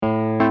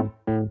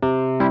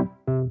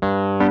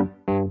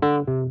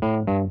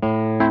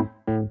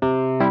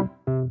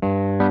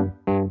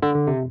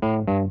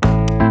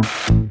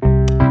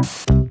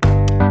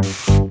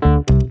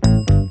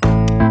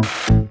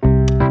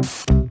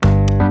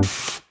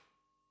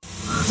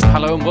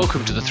Hello and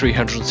welcome to the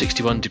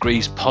 361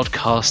 Degrees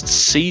Podcast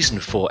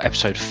Season 4,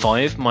 Episode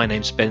 5. My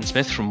name's Ben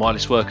Smith from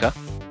Wireless Worker.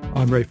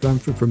 I'm Rafe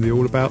Blanford from the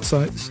All About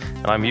sites.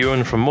 And I'm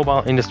Ewan from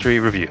Mobile Industry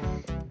Review.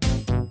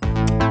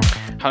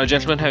 Hello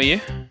gentlemen, how are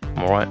you? I'm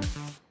alright.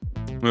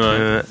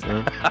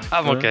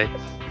 I'm okay.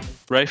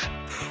 Rafe?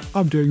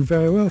 I'm doing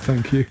very well,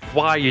 thank you.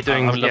 Why are you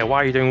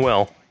doing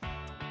well?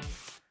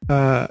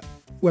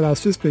 Well, I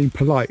was just being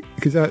polite,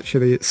 because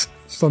actually it's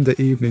Sunday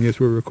evening as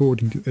we're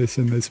recording this,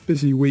 and there's a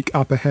busy week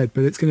up ahead,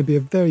 but it's going to be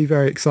a very,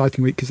 very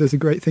exciting week, because there's a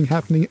great thing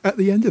happening at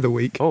the end of the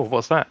week. Oh,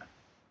 what's that?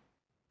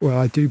 Well,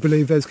 I do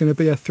believe there's going to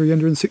be a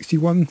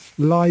 361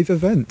 live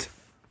event.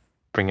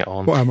 Bring it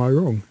on. What, am I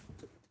wrong?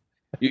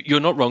 You're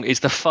not wrong.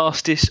 It's the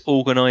fastest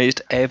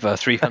organised ever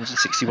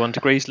 361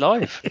 Degrees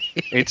live.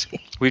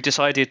 We've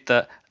decided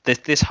that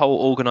this whole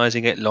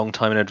organising it long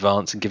time in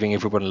advance and giving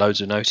everyone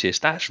loads of notice,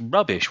 that's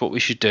rubbish. What we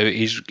should do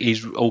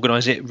is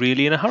organise it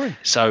really in a hurry.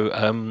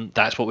 So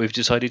that's what we've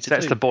decided to do.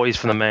 That's the boys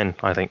from the men,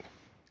 I think.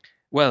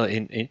 Well,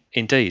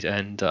 indeed,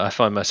 and I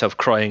find myself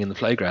crying in the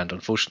playground,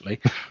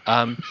 unfortunately.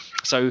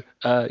 So,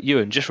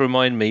 Ewan, just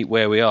remind me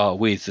where we are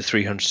with the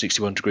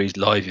 361 Degrees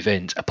live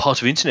event, a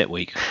part of Internet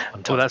Week.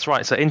 Well, that's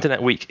right. So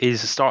Internet Week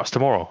starts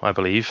tomorrow, I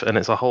believe, and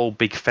it's a whole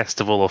big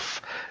festival of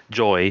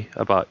joy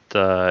about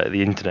the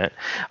internet.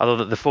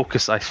 Although the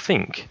focus, I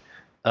think,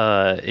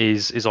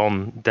 is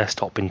on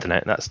desktop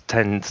internet. That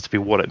tends to be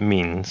what it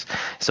means.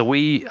 So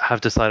we have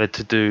decided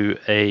to do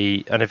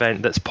an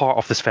event that's part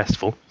of this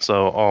festival.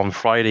 So on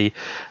Friday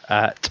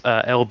at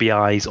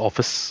LBI's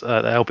office, the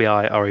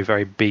LBI are a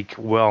very big,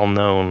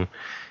 well-known,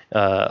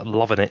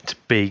 loving it,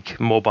 big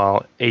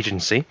mobile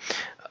agency.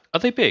 Are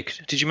they big?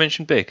 Did you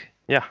mention big?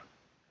 Yeah,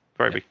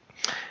 very big.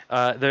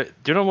 Do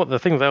you know what the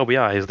thing with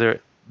LBI is?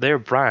 Their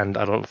brand,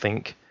 I don't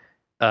think,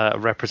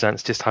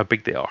 represents just how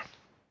big they are.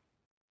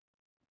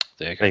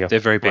 There you go. They're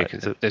very big.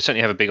 Right. They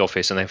certainly have a big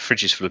office, and they have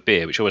fridges full of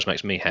beer, which always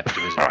makes me happy to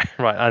visit.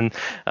 Right, and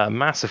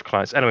massive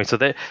clients. Anyway, so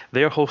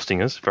they're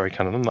hosting us, very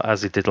kind of them,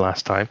 as they did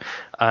last time.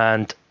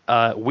 And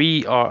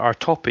our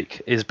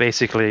topic is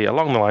basically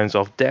along the lines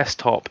of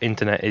desktop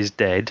internet is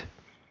dead,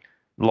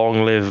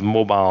 long live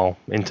mobile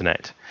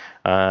internet.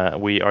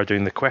 We are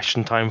doing the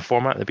question time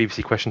format, the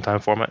BBC question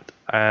time format,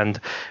 and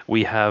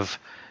we have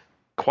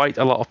quite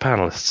a lot of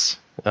panelists.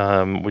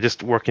 We're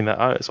just working that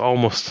out. It's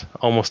almost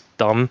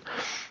done.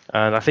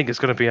 And I think it's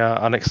going to be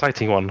an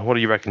exciting one. What do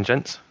you reckon,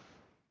 gents?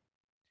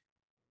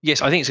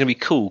 Yes, I think it's going to be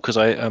cool because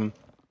I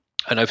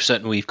know for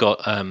certain we've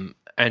got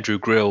Andrew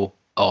Grill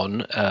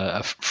on,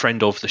 a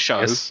friend of the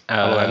show. Yes.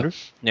 Hello, Andrew.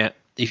 Yeah,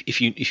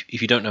 if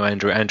you don't know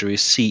Andrew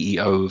is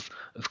CEO of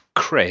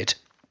Cred.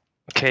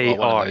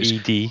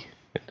 KRED.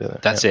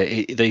 That's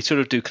it. They sort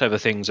of do clever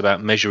things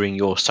about measuring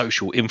your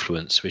social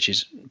influence, which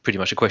is pretty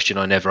much a question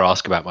I never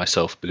ask about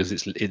myself because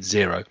it's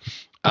zero.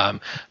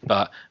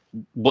 But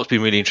what's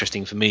been really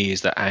interesting for me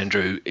is that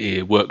Andrew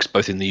works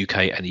both in the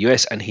UK and the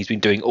US, and he's been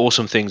doing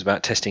awesome things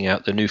about testing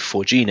out the new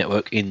 4G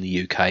network in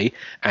the UK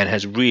and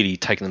has really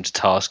taken them to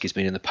task. He's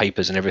been in the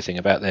papers and everything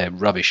about their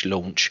rubbish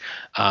launch.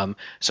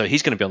 So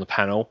he's going to be on the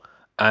panel.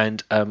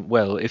 And,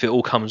 well, if it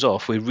all comes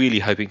off, we're really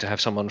hoping to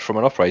have someone from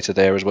an operator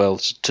there as well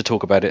to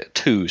talk about it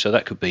too. So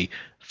that could be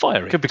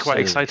fiery. It could be quite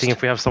exciting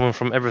if we have someone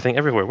from Everything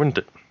Everywhere, wouldn't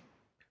it?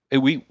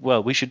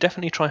 We should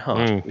definitely try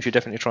hard. We should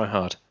definitely try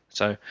hard.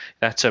 So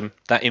that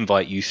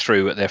invite you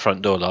threw at their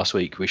front door last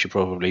week, we should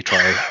probably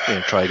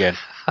try again.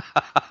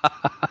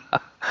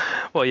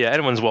 Well, yeah,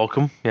 anyone's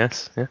welcome.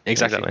 Yes, yeah,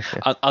 exactly.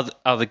 Yeah.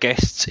 Other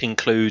guests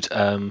include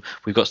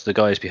we've got the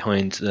guys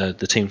behind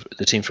the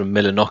team from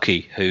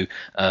Milanoki who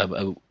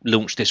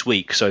launched this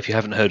week. So if you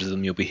haven't heard of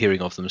them, you'll be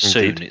hearing of them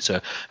soon. Indeed. It's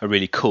a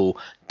really cool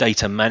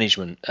data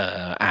management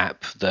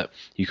app that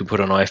you can put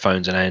on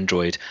iPhones and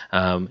Android.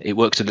 It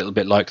works a little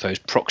bit like those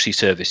proxy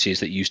services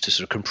that used to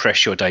sort of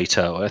compress your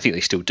data. Or I think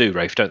they still do,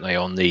 Rafe, don't they?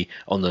 On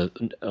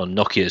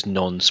Nokia's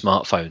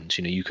non-smartphones,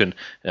 you can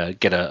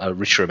get a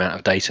richer amount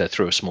of data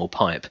through a small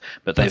pipe.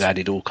 But they've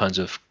added all kinds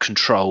of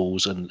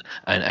controls and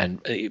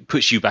it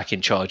puts you back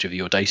in charge of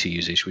your data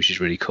usage, which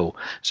is really cool.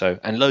 So,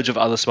 and loads of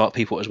other smart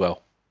people as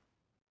well.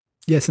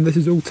 Yes, and this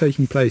is all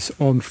taking place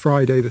on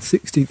Friday, the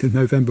 16th of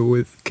November,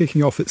 with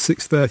kicking off at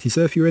 6:30.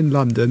 So if you're in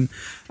London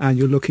and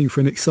you're looking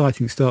for an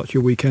exciting start to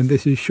your weekend,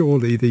 this is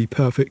surely the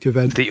perfect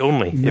event. The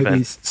only event.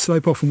 Maybe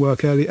slope off and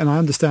work early. And I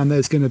understand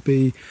there's going to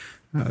be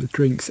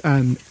drinks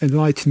and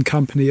enlightened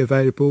company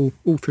available.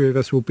 All three of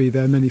us will be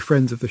there, many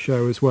friends of the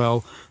show as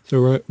well.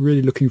 So we're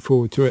really looking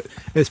forward to it,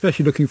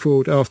 especially looking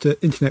forward after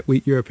Internet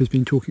Week Europe has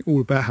been talking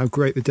all about how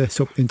great the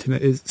desktop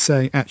internet is,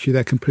 saying actually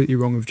they're completely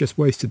wrong, we've just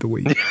wasted the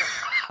week.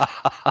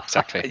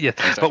 Exactly. Yeah,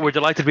 exactly. But we're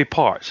delighted to be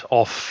part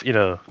of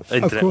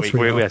Internet Week.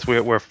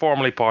 We're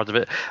formally part of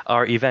it.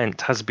 Our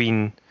event has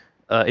been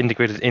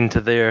integrated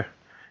into their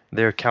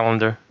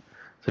calendar.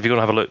 So if you're going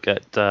to have a look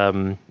at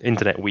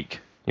Internet Week,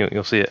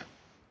 you'll see it.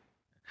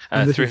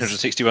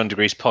 361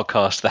 Degrees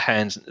Podcast.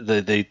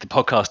 The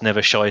podcast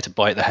never shy to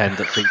bite the hand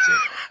that feeds it.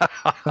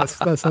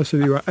 That's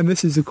absolutely right. And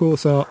this is, of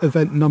course, our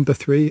event number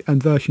 3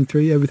 and version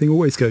 3. Everything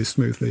always goes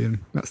smoothly, and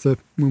that's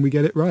when we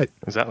get it right.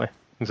 Exactly.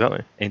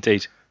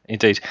 Indeed.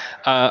 Indeed.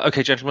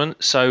 Okay, gentlemen.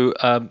 So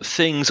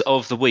things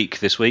of the week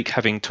this week,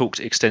 having talked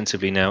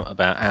extensively now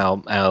about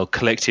our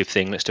collective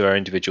thing, let's do our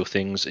individual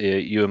things.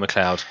 You and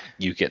McLeod,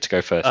 you get to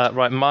go first.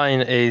 Right,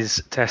 mine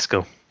is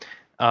Tesco.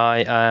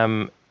 I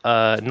am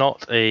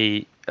not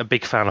a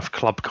big fan of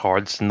club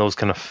cards and those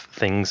kind of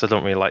things. I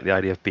don't really like the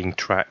idea of being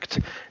tracked.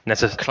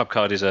 Club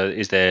card is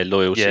their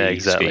loyalty Yeah,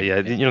 exactly.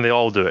 scheme. Yeah, they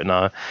all do it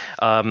now.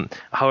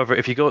 However,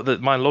 if you go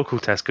my local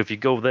Tesco, if you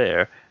go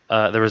there,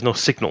 there is no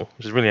signal,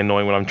 which is really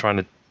annoying when I'm trying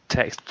to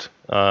text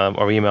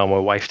or email my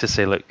wife to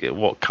say, look,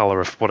 what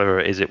colour of whatever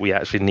it is that we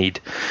actually need.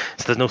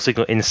 So there's no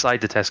signal inside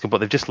the Tesco, but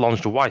they've just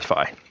launched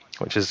Wi-Fi,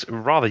 which is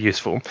rather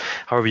useful.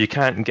 However, you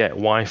can't get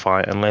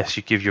Wi-Fi unless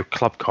you give your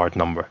club card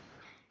number.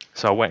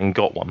 So I went and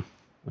got one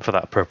for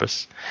that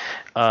purpose.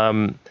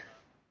 And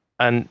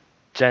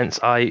gents,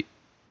 I'm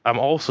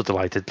also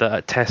delighted that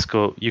at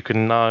Tesco you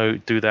can now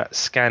do that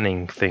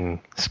scanning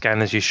thing,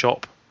 scan as you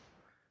shop.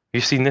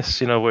 You've seen this,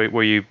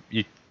 where you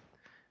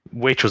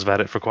Waitrose have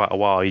had it for quite a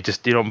while. You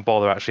don't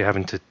bother actually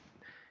having to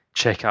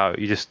check out.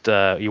 You just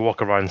you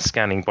walk around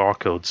scanning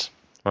barcodes.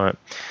 Right.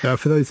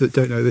 For those that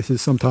don't know, this is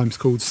sometimes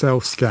called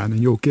self-scan,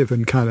 and you're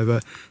given kind of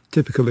a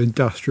typical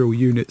industrial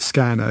unit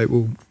scanner. It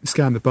will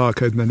scan the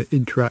barcode and then it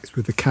interacts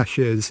with the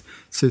cashier's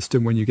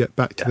system when you get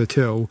back to the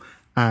till,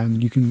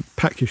 and you can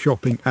pack your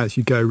shopping as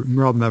you go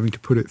rather than having to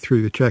put it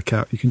through the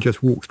checkout. You can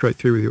just walk straight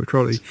through with your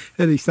trolley.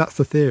 At least that's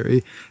the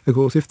theory. Of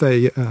course, if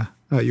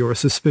you're a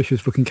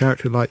suspicious-looking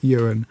character like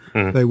Ewan,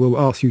 they will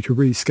ask you to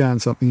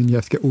rescan something and you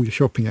have to get all your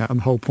shopping out, and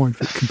the whole point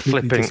of it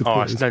completely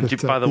disappears.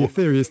 The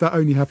theory is that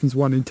only happens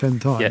 1 in 10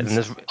 times.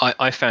 Yeah,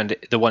 I found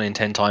the 1 in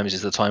 10 times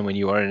is the time when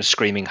you are in a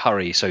screaming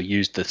hurry, so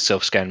use the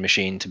self-scan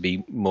machine to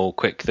be more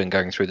quick than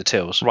going through the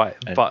tills. Right,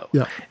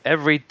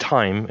 every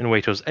time in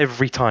Waitrose,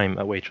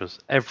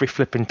 every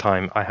flipping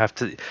time I have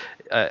to...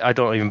 I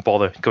don't even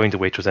bother going to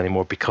Waitrose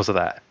anymore because of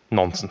that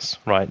nonsense,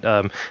 right?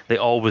 They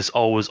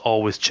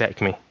always check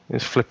me.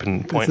 It's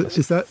flipping pointless.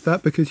 Is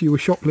that because you were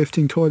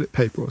shoplifting toilet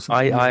paper or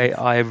something?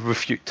 I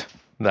refute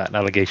that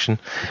allegation.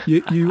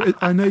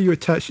 I know you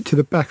attached it to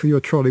the back of your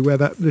trolley where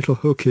that little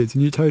hook is,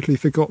 and you totally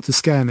forgot to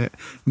scan it,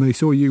 and they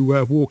saw you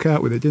walk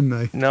out with it, didn't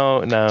they?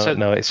 No.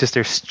 It's just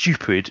their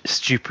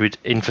stupid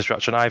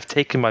infrastructure, and I've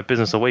taken my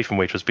business away from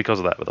Waitrose because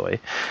of that, by the way.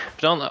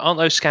 But aren't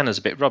those scanners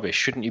a bit rubbish?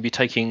 Shouldn't you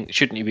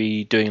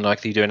be doing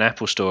like you do in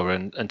Apple Store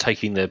and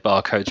taking the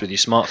barcodes with your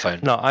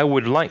smartphone? No, I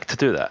would like to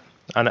do that.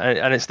 And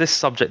it's this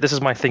subject. This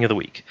is my thing of the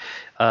week,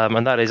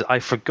 and that is I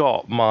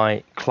forgot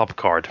my club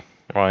card,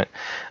 right?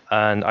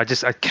 And I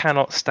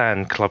cannot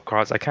stand club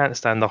cards. I can't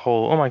stand the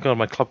whole, oh my God,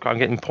 my club card, I'm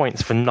getting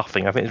points for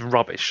nothing. I think it's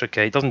rubbish,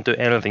 okay? It doesn't do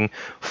anything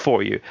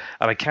for you.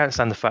 And I can't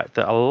stand the fact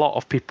that a lot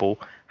of people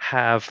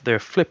have their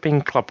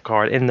flipping club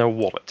card in their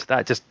wallet.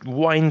 That just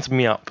winds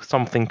me up,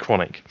 something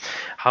chronic.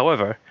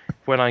 However,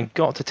 when I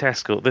got to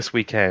Tesco this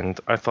weekend,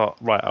 I thought,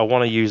 right, I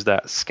want to use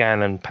that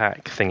scan and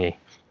pack thingy.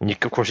 And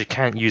of course, you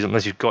can't use it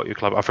unless you've got your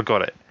club. I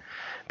forgot it.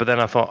 But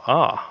then I thought,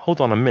 hold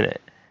on a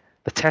minute.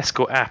 The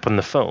Tesco app on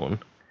the phone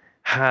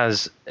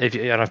has,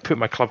 and I've put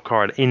my club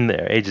card in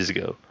there ages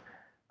ago.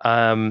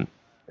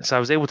 So I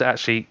was able to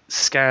actually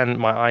scan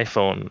my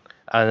iPhone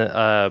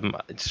and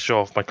to show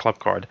off my club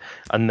card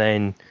and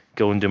then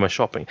go and do my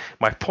shopping.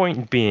 My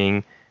point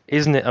being,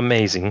 isn't it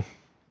amazing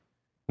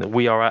that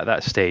we are at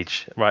that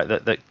stage, right?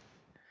 That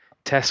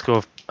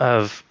Tesco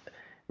have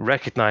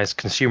recognized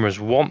consumers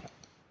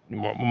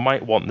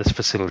might want this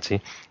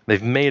facility.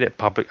 They've made it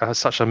public.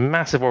 Such a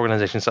massive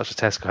organization such as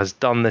Tesco has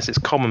done this. It's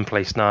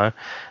commonplace now.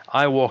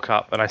 I walk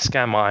up and I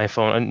scan my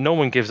iPhone and no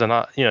one gives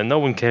no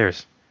one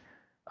cares.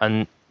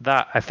 And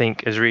that, I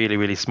think, is really,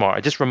 really smart.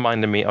 It just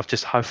reminded me of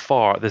just how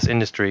far this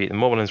industry, the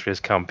mobile industry, has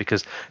come,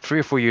 because 3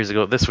 or 4 years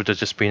ago, this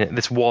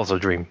was a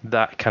dream,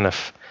 that kind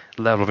of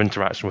level of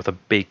interaction with a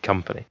big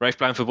company. Rafe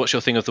Blanford, what's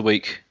your thing of the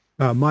week?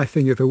 My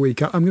thing of the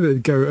week, I'm going to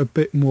go a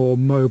bit more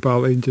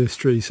mobile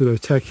industry sort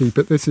of techie,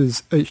 but this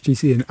is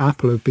HTC and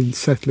Apple have been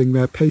settling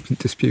their patent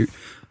dispute,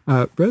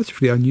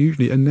 relatively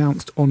unusually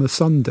announced on a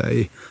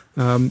Sunday,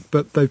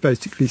 but they've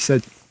basically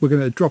said we're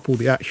going to drop all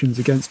the actions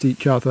against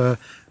each other,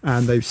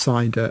 and they've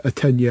signed a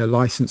 10-year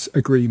license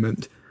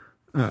agreement,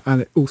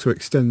 and it also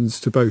extends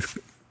to both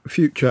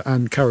future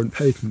and current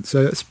patents.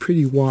 So that's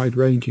pretty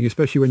wide-ranging,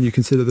 especially when you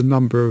consider the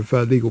number of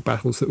legal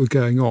battles that were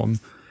going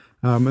on.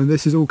 And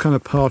this is all kind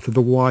of part of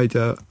the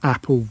wider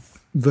Apple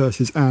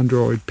versus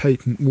Android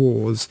patent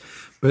wars.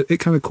 But it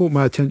kind of caught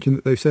my attention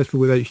that they've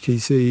settled with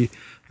HTC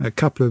a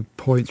couple of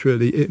points,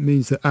 really. It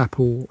means that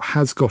Apple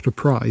has got a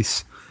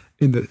price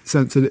in the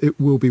sense that it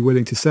will be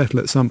willing to settle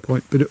at some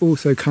point. But it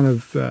also kind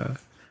of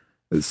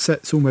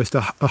sets almost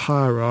a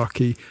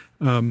hierarchy.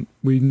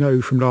 We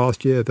know from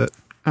last year that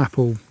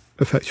Apple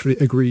effectively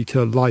agreed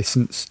to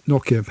license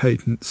Nokia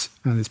patents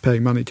and is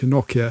paying money to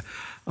Nokia.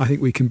 I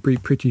think we can be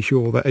pretty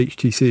sure that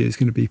HTC is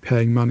going to be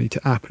paying money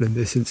to Apple in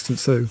this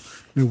instance, so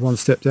one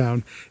step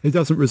down. It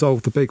doesn't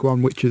resolve the big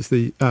one, which is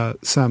the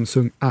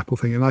Samsung-Apple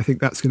thing, and I think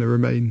that's going to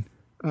remain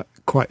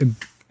quite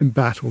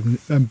embattled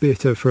and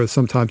bitter for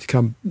some time to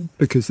come,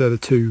 because they're the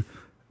two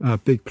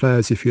big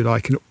players, if you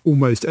like, and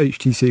almost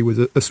HTC was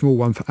a small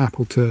one for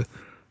Apple to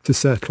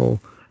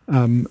settle.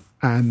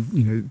 And,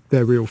 you know,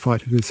 they're real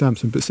fighters with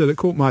Samsung. But still, it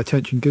caught my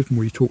attention, given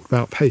we talked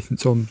about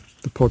patents on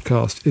the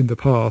podcast in the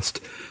past,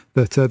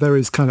 that there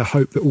is kind of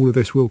hope that all of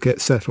this will get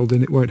settled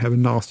and it won't have a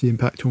nasty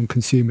impact on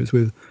consumers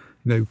with,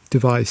 you know,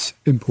 device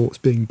imports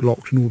being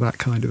blocked and all that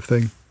kind of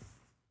thing.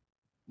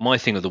 My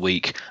thing of the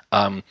week,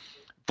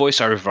 voice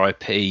over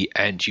IP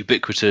and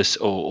ubiquitous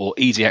or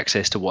easy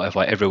access to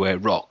Wi-Fi everywhere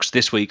rocks.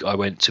 This week I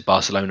went to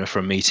Barcelona for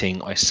a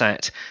meeting. I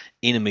sat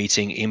in a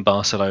meeting in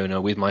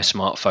Barcelona with my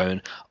smartphone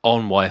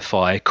on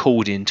Wi-Fi,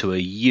 called into a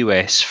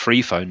US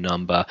free phone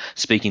number,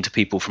 speaking to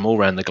people from all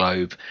around the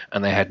globe,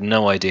 and they had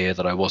no idea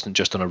that I wasn't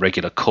just on a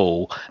regular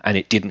call, and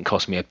it didn't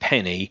cost me a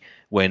penny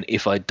when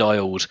if I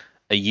dialed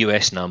a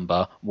US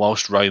number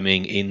whilst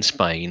roaming in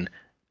Spain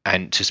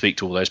and to speak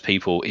to all those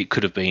people, it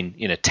could have been,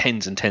 you know,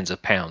 tens and tens of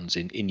pounds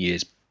in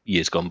years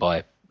gone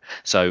by.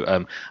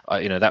 So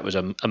you know, that was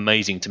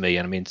amazing to me.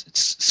 And I mean,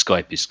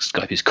 Skype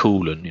is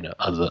cool, and you know,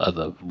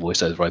 other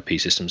voice over IP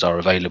systems are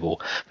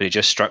available. But it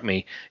just struck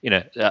me, you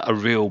know, a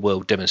real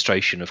world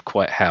demonstration of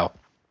quite how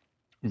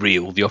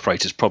real the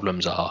operators'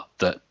 problems are.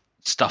 That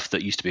stuff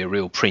that used to be a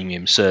real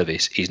premium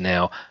service is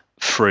now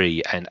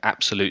free and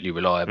absolutely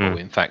reliable.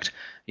 In fact,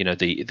 you know,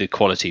 the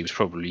quality was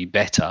probably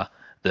better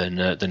than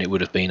it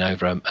would have been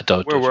over a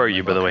dodgy. Where were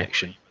you, by the way?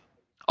 Connection.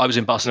 I was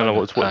in Barcelona.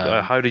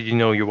 No, how did you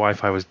know your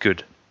Wi-Fi was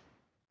good?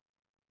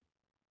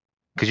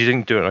 Because you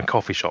didn't do it in a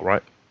coffee shop,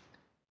 right?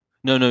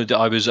 No.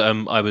 I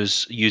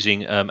was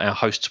using our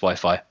host's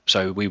Wi-Fi.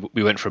 So we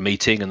went for a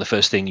meeting, and the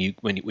first thing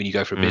when you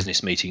go for a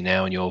business meeting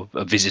now, and you're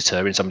a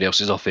visitor in somebody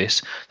else's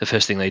office, the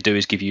first thing they do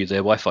is give you their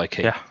Wi-Fi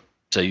key. Yeah.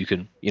 So you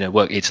can, you know,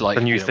 work. It's like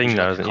a new thing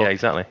now, isn't it? Yeah,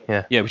 exactly.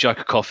 Yeah. Yeah. Would you like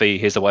a coffee?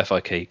 Here's the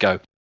Wi-Fi key. Go.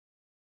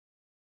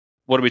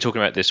 What are we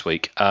talking about this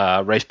week?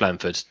 Rafe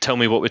Blanford, tell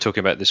me what we're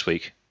talking about this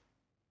week.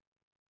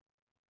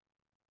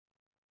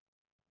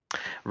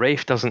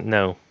 Rafe doesn't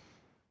know.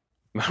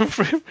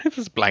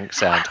 There's blank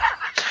sound.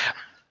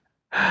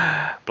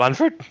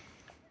 Blanford?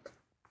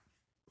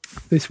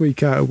 This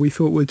week, we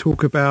thought we'd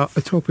talk about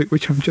a topic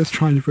which I'm just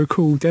trying to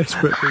recall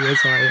desperately as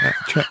I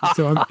chat.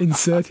 So I'm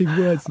inserting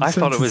words and I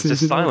thought it was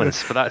just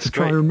silence, but that's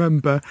great. Try to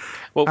remember.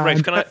 Well,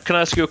 Rafe, can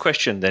I ask you a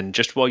question then,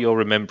 just while you're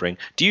remembering?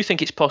 Do you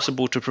think it's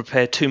possible to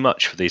prepare too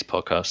much for these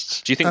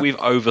podcasts? Do you think we've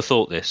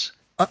overthought this?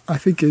 I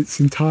think it's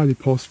entirely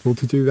possible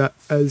to do that,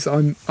 as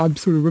I'm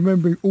sort of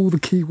remembering all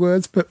the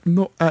keywords, but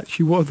not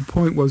actually what the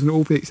point was and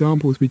all the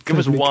examples we'd come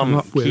up with. Give us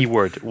one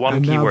keyword.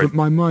 And now that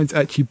my mind's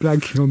actually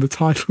blanking on the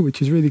title,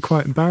 which is really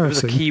quite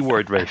embarrassing. Give us a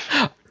keyword, Rafe.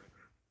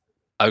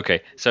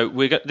 Okay, so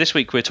this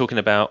week we're talking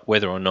about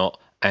whether or not,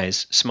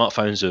 as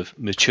smartphones have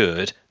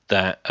matured,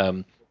 that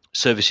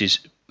services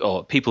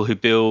or people who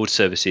build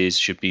services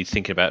should be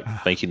thinking about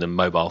making them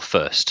mobile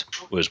first,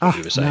 was what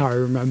you were saying. Now I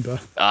remember.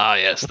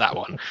 Yes, that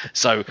one.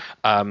 So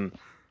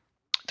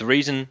the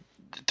reason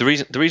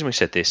we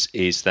said this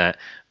is that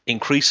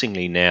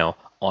increasingly now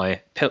I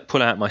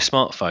pull out my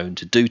smartphone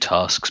to do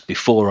tasks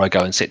before I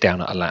go and sit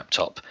down at a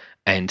laptop,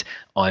 and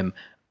I'm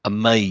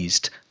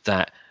amazed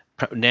that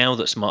now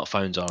that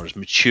smartphones are as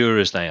mature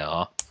as they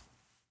are,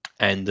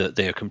 and that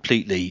they're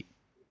completely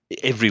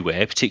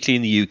everywhere, particularly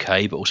in the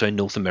UK, but also in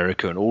North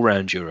America and all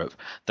around Europe,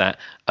 that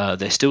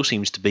there still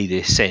seems to be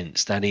this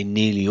sense that in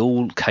nearly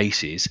all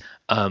cases,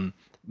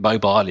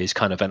 mobile is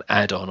kind of an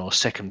add-on or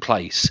second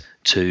place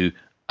to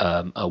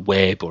a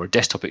web or a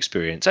desktop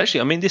experience.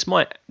 Actually, I mean, this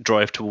might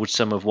drive towards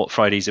some of what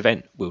Friday's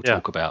event will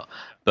talk about,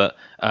 but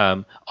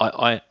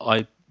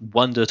I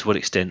wonder to what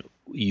extent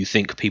you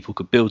think people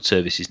could build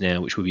services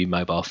now which would be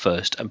mobile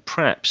first and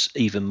perhaps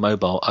even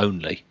mobile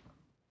only.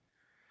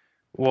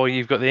 Well,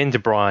 you've got the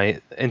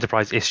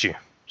enterprise issue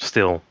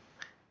still,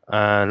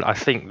 and I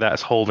think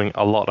that's holding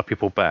a lot of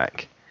people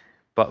back.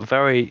 But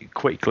very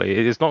quickly,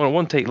 it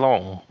won't take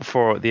long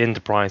for the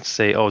enterprise to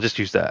say, "Oh, just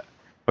use that,"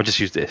 or "Just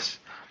use this."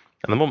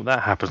 And the moment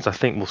that happens, I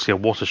think we'll see a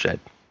watershed.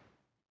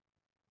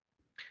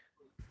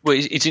 Well,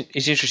 it's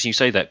interesting you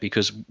say that,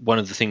 because one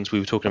of the things we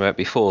were talking about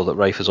before that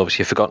Rafe has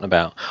obviously forgotten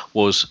about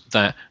was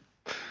that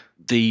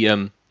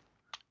the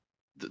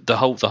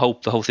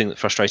whole thing that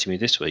frustrated me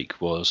this week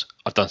was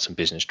I've done some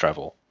business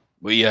travel.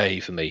 Well, yay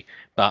for me.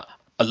 But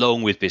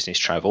along with business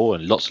travel,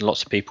 and lots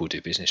of people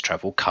do business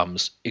travel,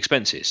 comes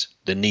expenses.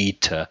 The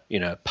need to, you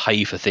know,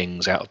 pay for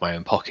things out of my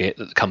own pocket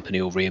that the company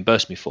will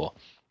reimburse me for.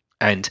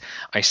 And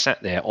I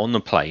sat there on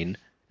the plane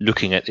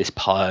looking at this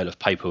pile of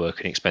paperwork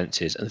and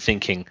expenses and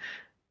thinking,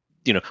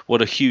 you know,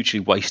 what a hugely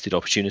wasted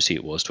opportunity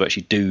it was to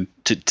actually do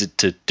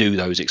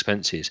those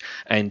expenses,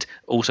 and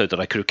also that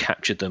I could have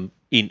captured them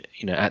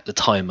at the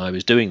time I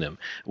was doing them.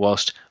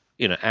 Whilst,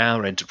 you know,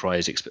 our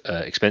enterprise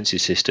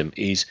expenses system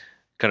is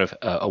kind of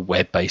a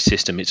web-based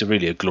system. It's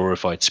really a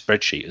glorified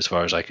spreadsheet as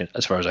far as I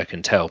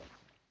can tell,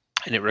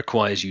 and it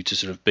requires you to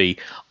sort of be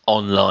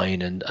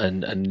online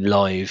and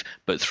live,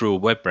 but through a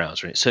web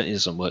browser. And it certainly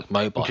doesn't work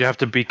mobile. You have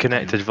to be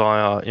connected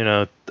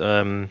via,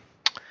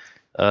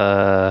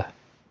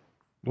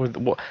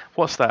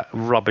 what's that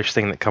rubbish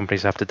thing that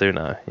companies have to do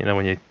now? You know,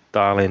 when you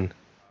dial in.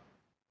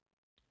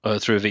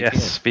 through a VPN.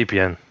 Yes,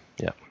 VPN.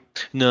 Yeah.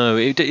 No,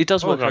 it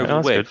does work right,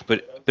 over the web,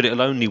 that's but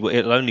it'll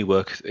only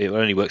work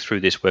through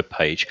this web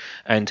page,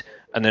 and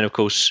then of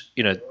course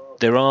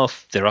there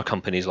are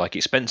companies like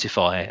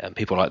Expensify and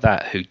people like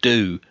that who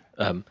do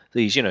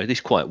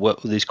these quite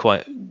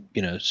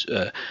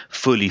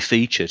fully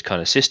featured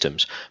kind of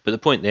systems. But the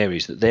point there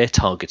is that they're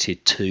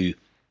targeted to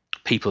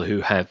people who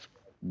have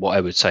what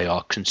I would say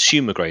are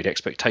consumer grade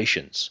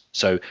expectations.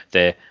 So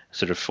they're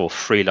sort of for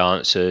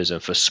freelancers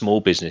and for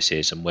small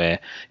businesses, and where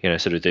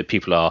sort of the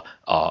people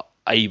are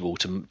able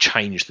to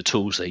change the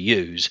tools they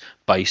use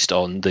based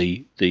on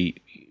the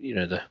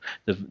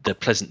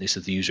pleasantness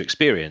of the user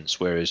experience,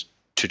 whereas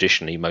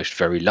traditionally most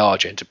very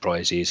large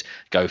enterprises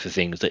go for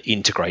things that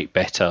integrate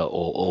better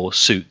or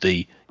suit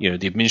the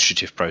the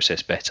administrative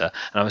process better.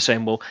 And I was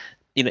saying, well,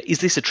 is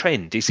this a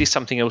trend? Is this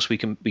something else we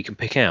can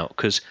pick out?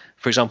 Because,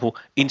 for example,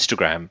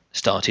 Instagram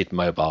started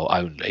mobile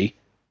only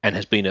and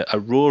has been a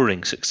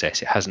roaring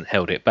success. It hasn't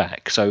held it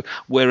back. So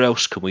where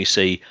else can we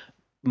see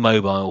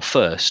mobile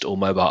first or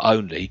mobile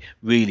only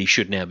really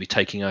should now be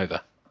taking over?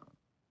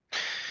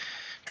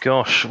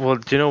 Gosh, well,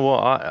 do you know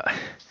what?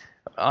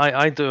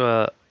 I do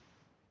a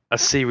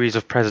series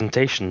of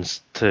presentations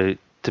to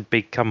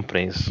big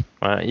companies.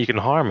 You can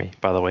hire me,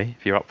 by the way,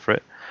 if you're up for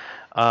it.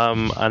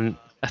 And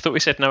I thought we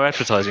said no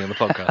advertising on the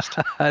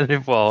podcast. And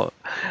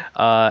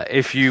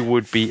if you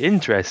would be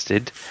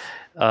interested,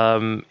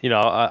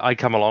 I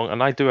come along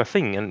and I do a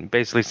thing and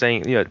basically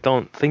saying,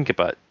 don't think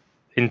about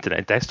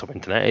desktop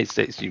internet.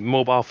 It's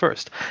mobile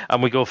first,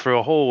 and we go through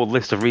a whole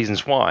list of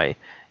reasons why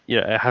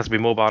it has to be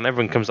mobile, and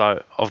everyone comes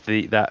out of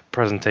that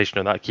presentation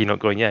or that keynote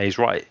going, yeah, he's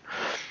right.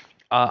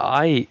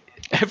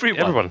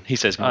 Everyone, he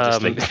says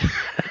modestly.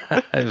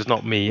 It was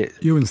not me.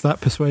 Ewan's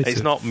that persuasive.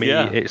 It's not me.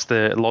 Yeah. It's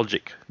the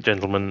logic,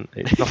 gentlemen.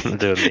 It's nothing to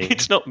do with me.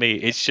 It's not me.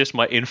 It's just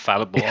my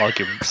infallible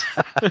arguments.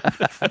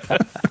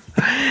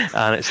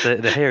 And it's the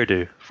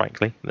hairdo,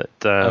 frankly,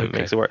 that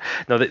makes it work.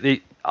 No,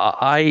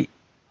 I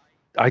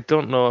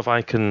don't know if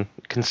I can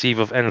conceive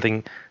of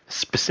anything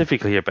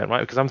specifically here, Ben,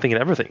 right? Because I'm thinking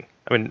everything.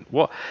 I mean,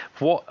 what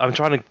I'm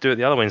trying to do it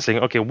the other way and saying,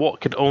 okay,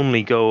 what could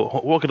only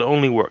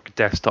work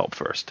desktop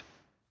first?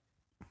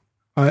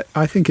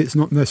 I think it's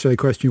not necessarily a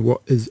question of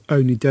what is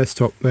only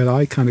desktop, but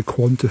I kind of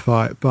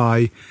quantify it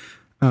by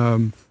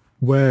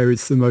where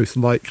is the most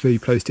likely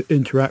place to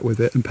interact with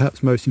it, and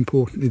perhaps most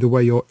importantly, the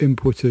way you're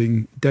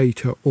inputting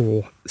data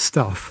or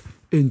stuff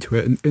into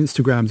it. And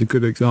Instagram's a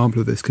good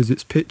example of this because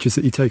it's pictures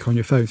that you take on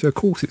your phone. So of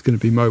course it's going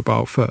to be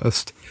mobile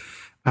first.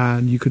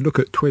 And you could look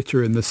at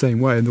Twitter in the same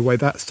way, and the way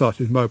that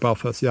started mobile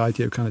first, the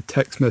idea of kind of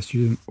text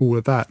messaging, all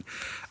of that.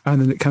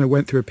 And then it kind of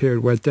went through a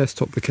period where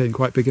desktop became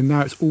quite big, and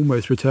now it's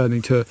almost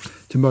returning to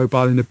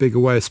mobile in a bigger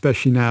way,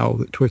 especially now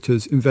that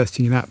Twitter's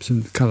investing in apps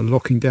and kind of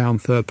locking down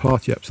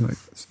third-party apps. And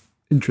that's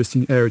an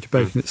interesting area of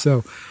debate in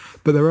itself.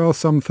 But there are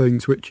some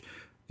things which,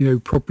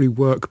 probably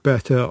work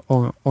better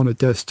on a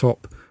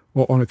desktop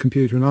or on a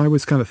computer. And I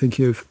was kind of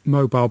thinking of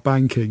mobile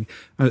banking,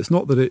 and it's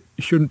not that it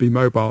shouldn't be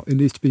mobile, it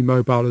needs to be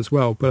mobile as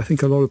well. But I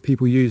think a lot of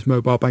people use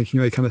mobile banking,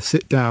 they kind of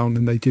sit down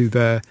and they do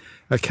their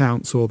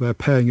accounts or their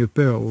paying of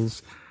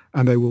bills,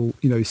 and they will,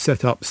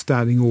 set up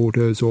standing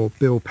orders or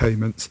bill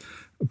payments,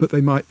 but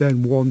they might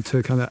then want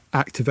to kind of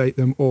activate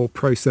them or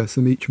process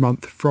them each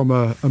month from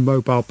a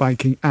mobile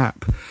banking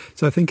app.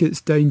 So I think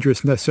it's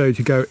dangerous necessarily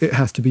to go, it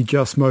has to be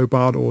just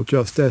mobile or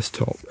just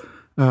desktop.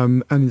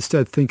 And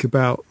instead think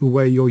about the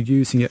way you're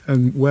using it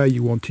and where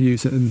you want to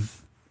use it. And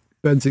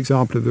Ben's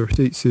example of the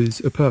receipts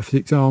is a perfect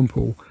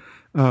example.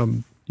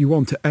 You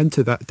want to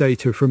enter that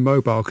data from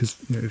mobile because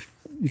if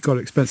you've got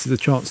expenses, the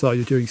chances are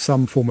you're doing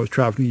some form of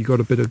traveling, you've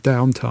got a bit of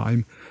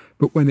downtime.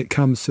 But when it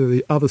comes to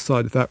the other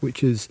side of that,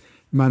 which is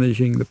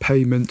managing the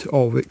payment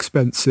of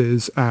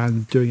expenses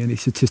and doing any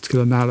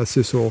statistical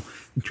analysis or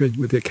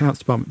with the accounts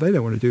department, they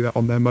don't want to do that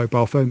on their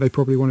mobile phone. They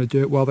probably want to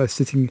do it while they're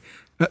sitting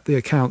at the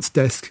accounts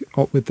desk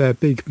with their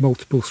big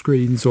multiple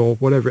screens or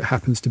whatever it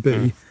happens to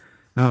be.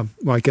 Well,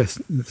 I guess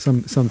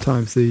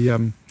sometimes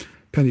the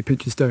penny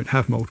pinchers don't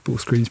have multiple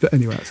screens, but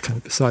anyway, that's kind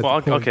of beside the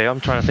point. Okay, I'm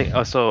trying to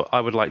think. So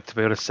I would like to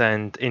be able to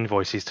send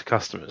invoices to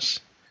customers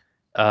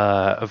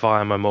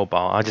via my mobile.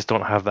 I just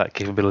don't have that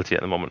capability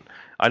at the moment.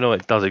 I know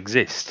it does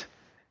exist.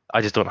 I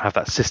just don't have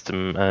that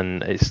system,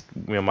 and it's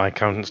my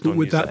accountants don't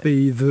use that. Would that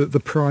be the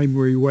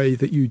primary way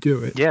that you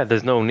do it? Yeah,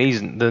 there's no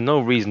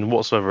reason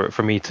whatsoever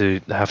for me to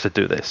have to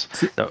do this.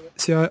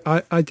 See,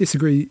 I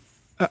disagree.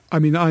 I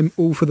mean, I'm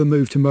all for the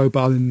move to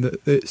mobile in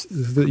that it's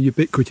the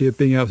ubiquity of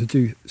being able to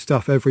do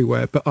stuff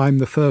everywhere, but I'm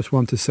the first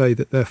one to say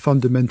that they're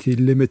fundamentally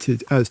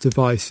limited as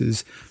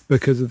devices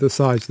because of the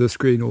size of the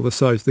screen or the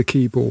size of the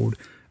keyboard,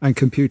 and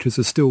computers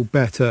are still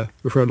better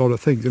for a lot of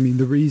things. I mean,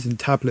 the reason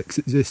tablets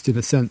exist in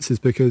a sense is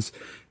because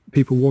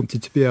people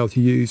wanted to be able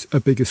to use a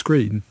bigger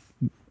screen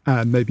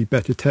and maybe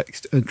better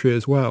text entry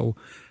as well.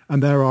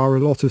 And there are a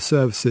lot of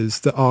services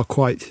that are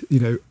quite,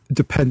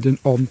 dependent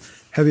on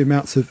heavy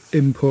amounts of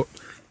input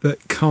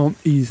that can't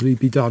easily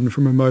be done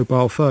from a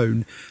mobile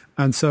phone.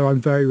 And so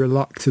I'm very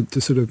reluctant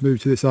to sort of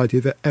move to this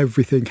idea that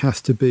everything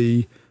has to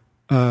be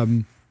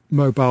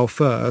mobile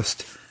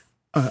first.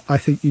 I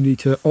think you need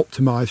to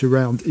optimize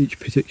around each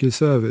particular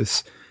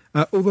service.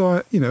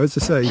 Although, as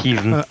I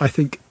say, I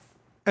think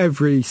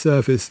every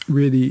service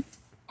really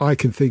I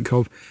can think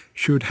of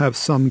should have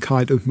some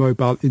kind of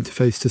mobile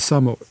interface to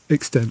some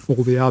extent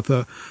or the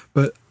other,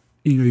 but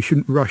you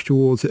shouldn't rush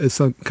towards it as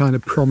some kind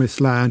of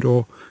promised land,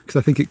 or because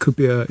I think it could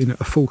be a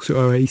false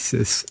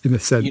oasis in a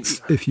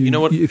sense if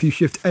you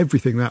shift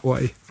everything that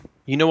way.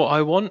 You know what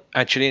I want,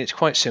 actually, and it's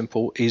quite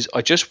simple, is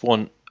I just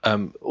want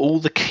all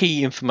the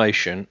key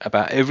information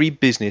about every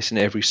business and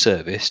every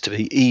service to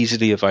be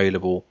easily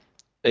available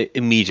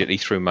immediately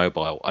through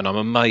mobile. And I'm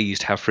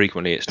amazed how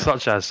frequently it's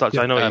not. Such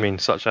I know what you mean,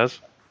 such as?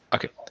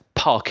 Okay,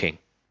 parking.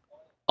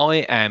 I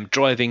am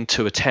driving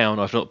to a town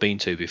I've not been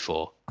to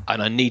before,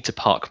 and I need to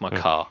park my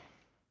car.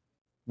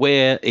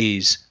 Where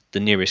is the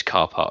nearest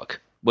car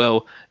park?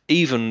 Well,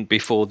 even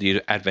before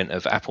the advent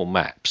of Apple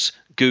Maps,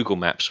 Google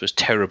Maps was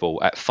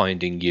terrible at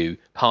finding you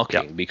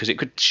parking because it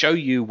could show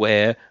you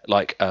where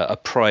like a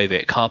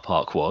private car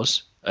park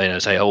was.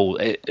 Say,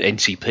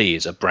 NCP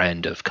is a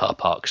brand of car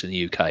parks in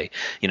the UK.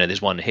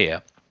 There's one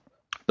here.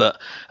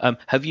 But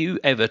have you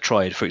ever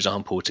tried, for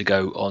example, to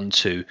go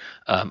onto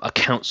a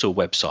council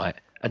website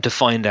and to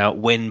find out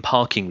when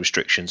parking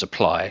restrictions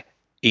apply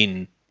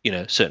in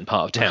a certain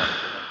part of town?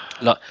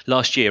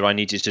 Last year, I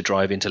needed to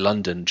drive into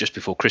London just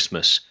before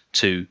Christmas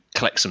to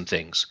collect some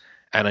things.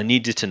 And I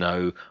needed to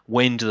know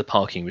when do the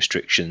parking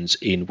restrictions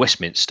in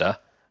Westminster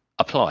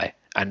apply.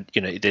 And,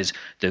 there's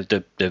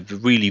the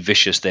really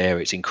vicious there.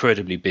 It's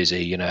incredibly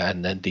busy,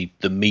 and then the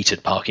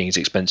metered parking is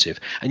expensive.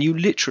 And you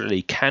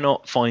literally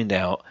cannot find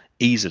out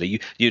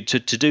easily. To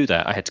do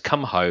that, I had to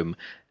come home,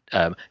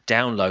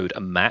 download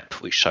a map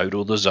which showed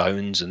all the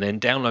zones, and then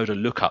download a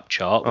lookup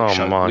chart. God.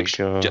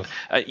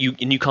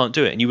 You can't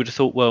do it. And you would have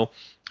thought, well,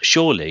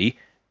 surely,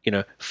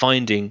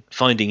 finding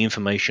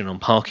information on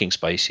parking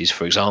spaces,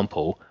 for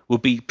example,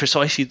 would be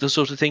precisely the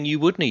sort of thing you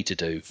would need to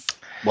do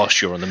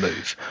whilst you're on the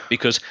move.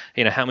 Because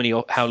how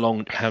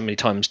many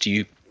times do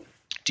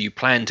you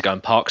plan to go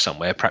and park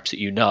somewhere, perhaps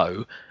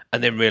that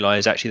and then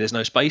realise actually there's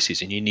no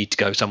spaces and you need to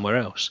go somewhere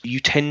else.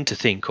 You tend to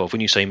think of, when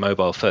you say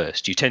mobile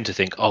first, you tend to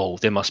think, oh,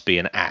 there must be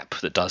an app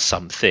that does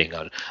something.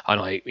 And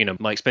I,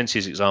 my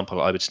expenses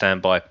example, I would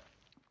stand by.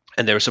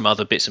 And there are some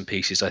other bits and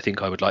pieces I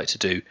think I would like to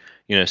do,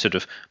 sort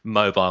of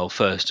mobile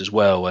first as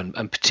well. And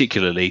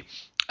particularly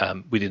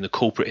within the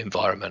corporate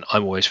environment,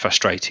 I'm always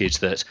frustrated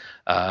that,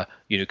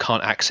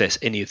 can't access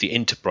any of the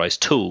enterprise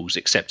tools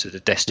except at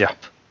the desktop.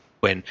 Yeah.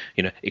 When,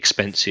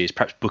 expenses,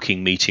 perhaps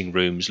booking meeting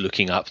rooms,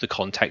 looking up the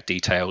contact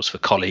details for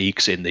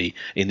colleagues in the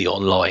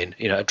online,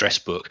 address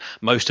book.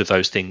 Most of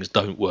those things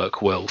don't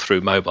work well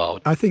through mobile.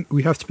 I think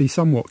we have to be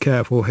somewhat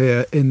careful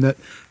here in that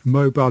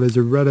mobile is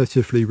a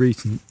relatively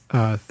recent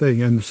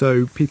thing, and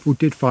so people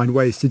did find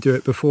ways to do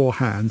it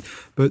beforehand.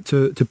 But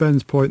to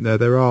Ben's point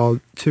there are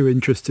two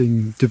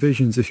interesting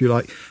divisions, if you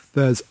like.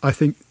 There's, I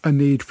think, a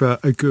need for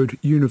a good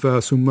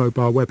universal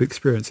mobile web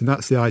experience, and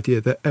that's the idea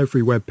that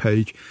every web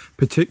page,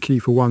 particularly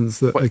for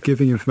ones that are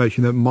giving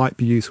information that might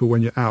be useful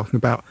when you're out and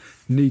about,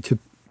 need to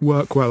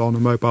work well on a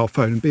mobile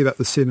phone, and be that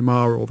the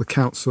cinema or the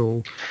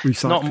council recycling.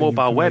 It's not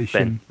mobile web,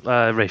 Ben.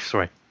 Rafe,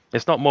 sorry.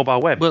 It's not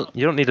mobile web. Well,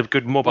 you don't need a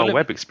good mobile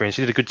web experience.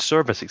 You need a good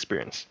service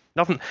experience.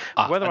 Nothing.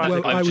 I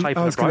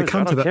was going to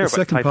come to that. The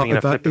second part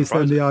of that is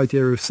then the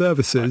idea of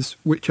services,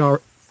 which are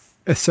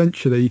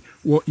essentially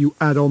what you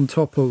add on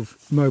top of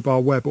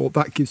mobile web, or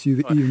that gives you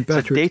the even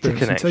better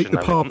experience. And take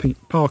the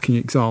parking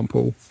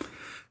example.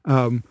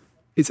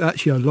 It's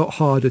actually a lot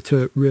harder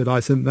to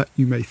realise than that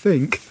you may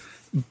think,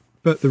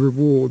 but the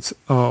rewards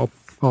are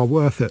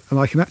worth it. And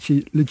I can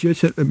actually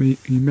legitimately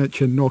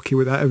mention Nokia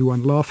without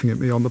everyone laughing at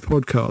me on the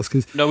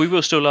podcast. No, we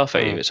will still laugh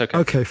at you. It's okay.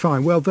 Okay,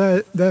 fine. Well,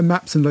 their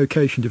maps and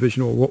location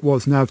division, or what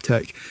was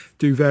Navtech,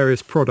 do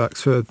various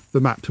products for the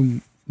maps.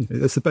 And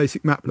there's the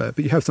basic map layer,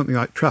 but you have something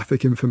like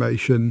traffic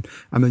information,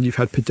 and then you've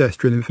had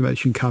pedestrian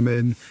information come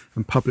in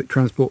and public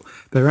transport.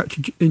 They're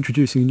actually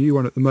introducing a new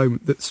one at the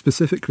moment that's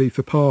specifically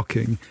for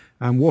parking.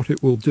 And what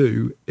it will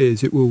do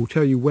is it will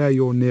tell you where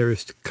your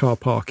nearest car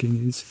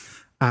parking is,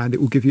 and it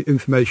will give you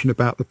information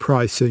about the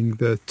pricing,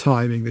 the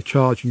timing, the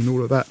charging, and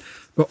all of that.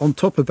 But on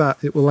top of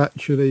that, it will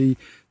actually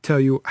tell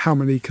you how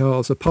many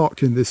cars are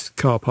parked in this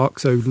car park,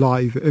 so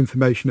live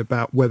information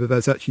about whether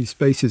there's actually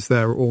spaces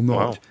there or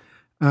not. Wow.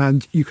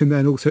 And you can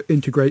then also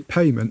integrate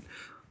payment,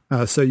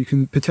 so you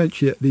can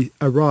potentially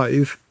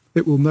arrive.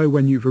 It will know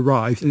when you've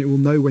arrived, and it will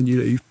know when you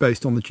leave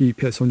based on the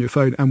GPS on your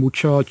phone, and will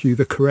charge you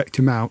the correct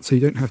amount, so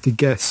you don't have to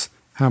guess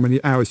how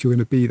many hours you're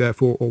going to be there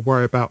for or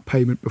worry about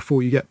payment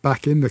before you get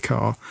back in the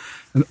car.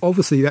 And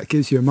obviously that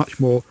gives you a much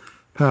more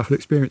powerful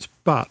experience,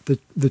 but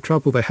the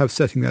trouble they have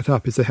setting that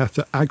up is they have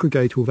to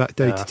aggregate all that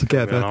data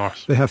together.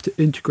 They have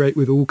to integrate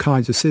with all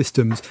kinds of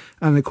systems,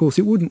 and of course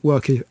it wouldn't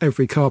work if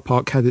every car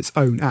park had its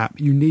own app.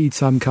 You need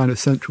some kind of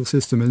central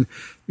system, and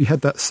we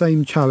had that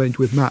same challenge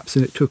with maps,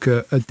 and it took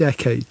a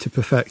decade to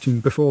perfect.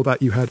 And before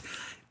that you had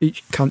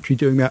each country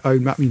doing their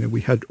own map.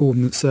 We had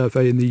Ordnance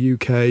Survey in the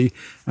UK,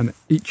 and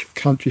each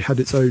country had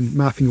its own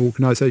mapping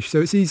organisation.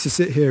 So it's easy to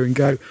sit here and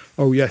go,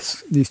 oh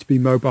yes, it needs to be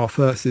mobile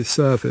first, this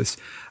service.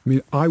 I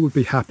mean, I would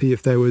be happy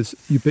if there was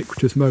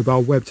ubiquitous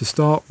mobile web to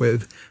start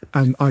with,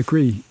 and I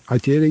agree,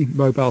 ideally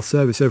mobile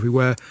service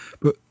everywhere,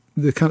 but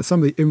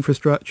some of the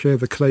infrastructure,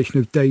 the collation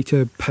of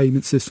data,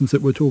 payment systems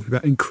that we're talking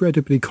about,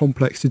 incredibly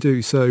complex to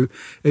do. So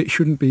it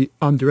shouldn't be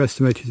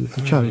underestimated as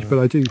a challenge. But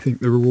I do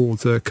think the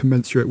rewards are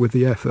commensurate with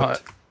the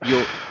effort.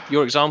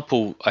 Your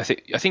example, I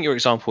think your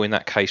example in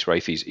that case,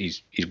 Rafe,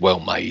 is well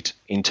made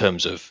in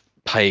terms of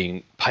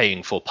paying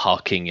for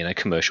parking in a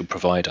commercial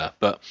provider.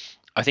 But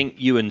I think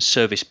Ewan's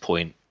service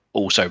point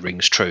also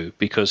rings true,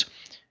 because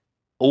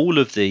all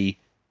of the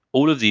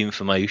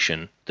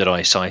information that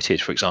I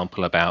cited, for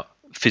example, about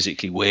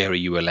physically where are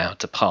you allowed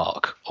to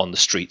park on the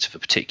streets of a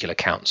particular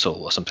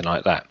council or something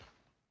like that,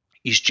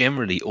 is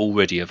generally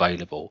already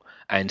available,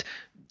 and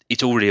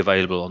it's already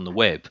available on the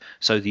web.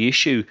 So the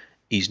issue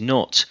is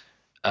not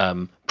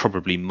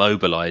probably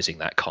mobilizing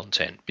that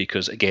content,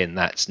 because again,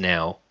 that's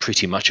now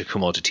pretty much a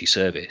commodity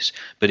service.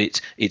 But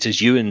it's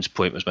as Ewan's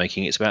point was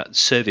making, it's about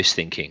service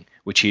thinking,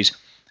 which is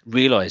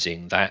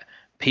realizing that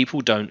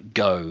people don't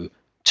go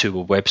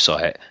to a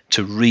website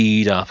to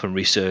read up and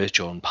research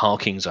on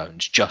parking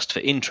zones just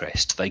for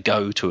interest. They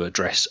go to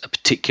address a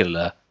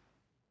particular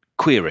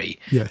query,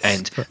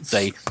 and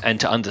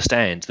to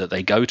understand that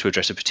they go to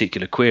address a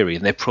particular query,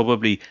 and they're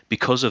probably,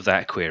 because of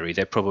that query,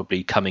 they're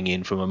probably coming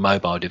in from a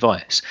mobile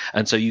device.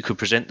 And so you could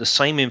present the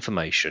same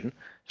information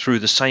through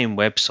the same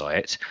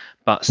website,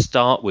 but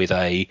start with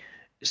a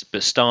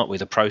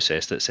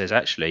process that says,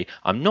 actually,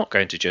 I'm not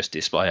going to just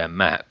display a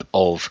map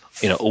of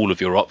all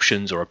of your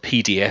options or a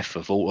PDF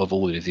of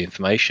all of the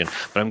information,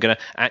 but I'm going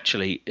to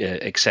actually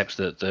accept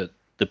that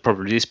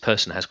probably this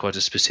person has quite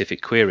a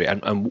specific query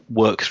and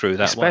work through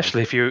that.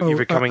 Especially if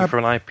you're coming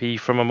from an IP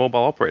from a mobile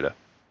operator.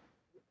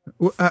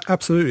 Well,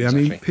 absolutely.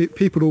 Exactly. I mean,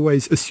 people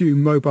always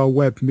assume mobile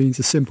web means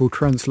a simple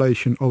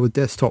translation of a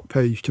desktop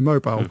page to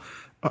mobile.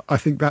 I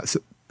think that's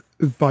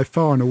by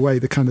far and away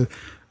the kind of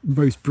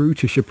most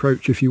brutish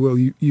approach, if you will.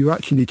 You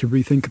actually need to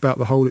rethink about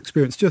the whole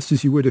experience, just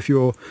as you would if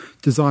you're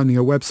designing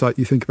a website.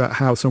 You think about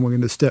how someone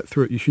going to step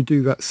through it. You should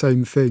do that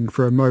same thing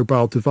for a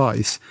mobile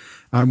device.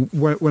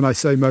 When I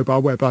say mobile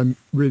web, I'm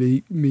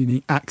really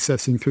meaning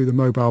accessing through the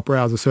mobile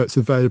browser, so it's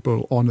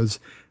available on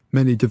as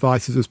many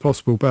devices as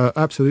possible. But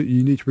absolutely,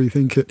 you need to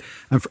rethink it.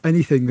 And for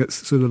anything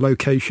that's sort of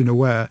location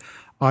aware,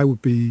 I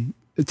would be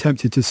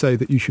tempted to say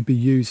that you should be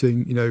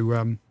using,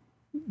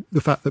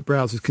 the fact that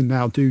browsers can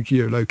now do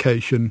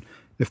geolocation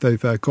if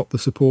they've got the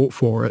support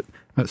for it.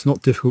 It's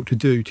not difficult to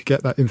do, to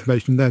get that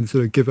information, then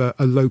sort of give a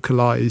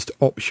localized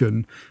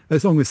option,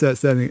 as long as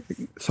there's then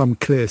some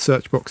clear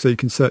search box so you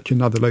can search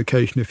another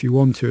location if you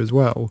want to as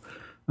well.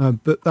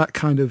 But that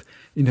kind of,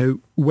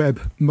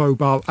 web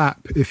mobile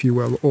app, if you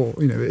will, or,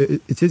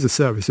 it is a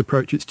service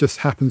approach. It just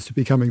happens to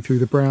be coming through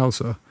the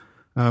browser.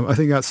 I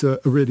think that's a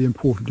really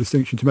important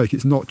distinction to make.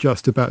 It's not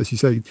just about, as you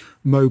say,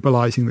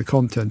 mobilizing the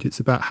content. It's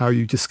about how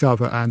you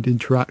discover and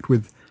interact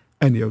with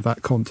any of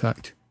that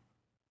contact.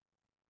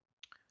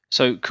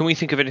 So can we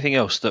think of anything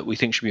else that we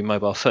think should be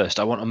mobile first?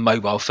 I want a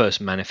mobile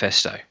first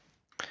manifesto.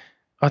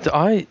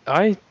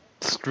 I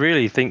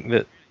really think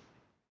that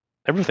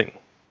everything.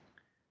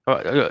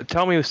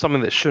 Tell me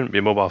something that shouldn't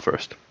be mobile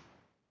first.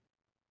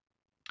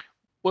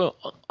 Well,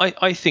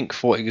 I think,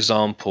 for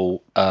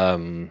example, I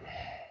don't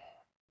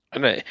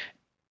know,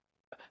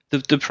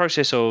 the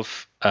process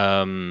of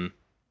I don't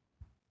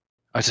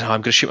know.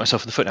 I'm going to shoot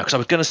myself in the foot now, because I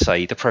was going to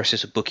say the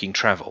process of booking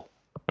travel.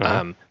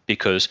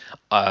 Because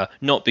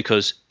not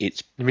because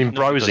it's. You mean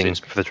browsing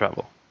for the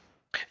travel?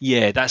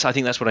 Yeah, I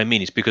think that's what I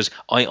mean. It's because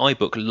I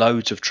book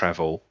loads of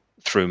travel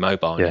through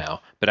mobile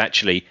now, but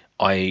actually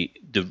I'm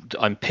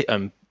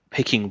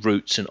picking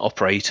routes and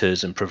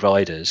operators and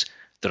providers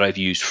that I've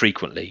used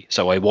frequently.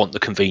 So I want the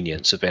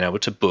convenience of being able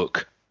to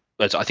book.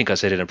 As I think I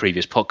said in a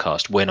previous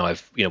podcast,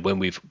 when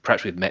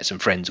we've met some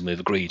friends and we've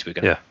agreed we're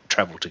going to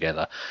travel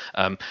together.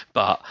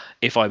 But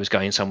if I was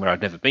going somewhere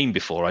I'd never been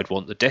before, I'd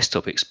want the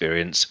desktop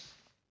experience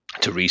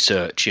to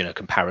research,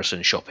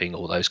 comparison shopping,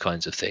 all those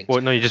kinds of things.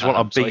 Well, no, you just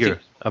want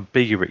a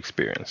bigger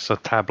experience, a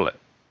tablet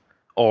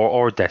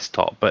or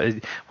desktop. But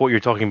what you're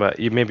talking about,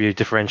 you're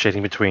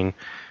differentiating between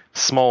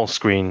small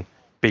screen,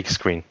 big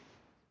screen.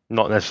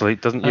 Not necessarily.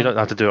 You don't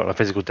have to do it on a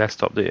physical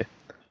desktop, do you?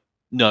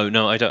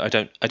 No, I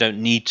don't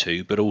need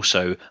to, but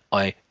also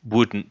I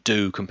wouldn't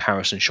do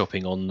comparison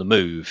shopping on the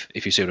move,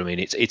 if you see what I mean.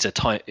 It's a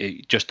time,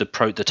 just the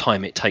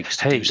time it takes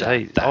to do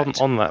that.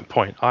 On that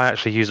point, I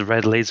actually used a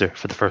red laser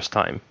for the first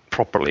time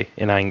properly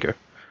in anger.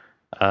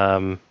 We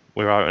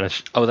were out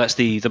in that's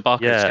the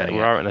barcode scanning.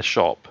 We were out in a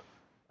shop,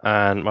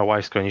 and my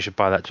wife's going, "You should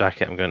buy that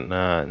jacket." I'm going,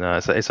 "No,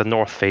 it's a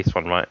North Face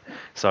one, right?"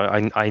 So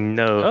I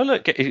know. Oh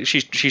look,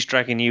 she's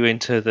dragging you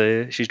into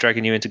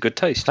good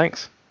taste.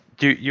 Thanks.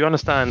 Do you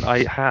understand?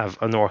 I have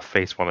a North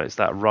Face one. It's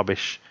that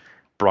rubbish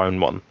brown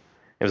one.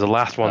 It was the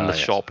last one in the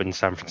shop in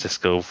San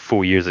Francisco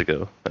 4 years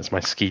ago. That's my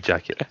ski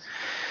jacket.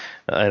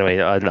 Anyway,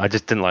 I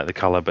just didn't like the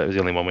colour, but it was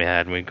the only one we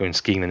had, and we were going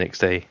skiing the next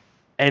day.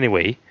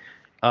 Anyway,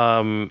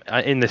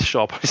 in this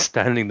shop, I was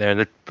standing there, and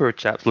the poor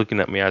chap's looking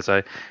at me as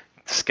I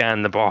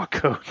scan the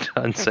barcode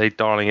and say,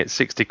 "Darling, it's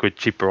 60 quid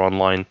cheaper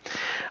online."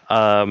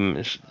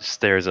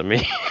 Stares at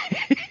me.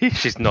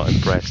 She's not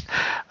impressed,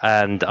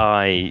 and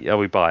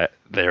we buy it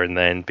there and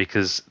then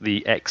because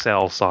the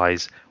XL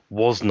size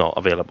was not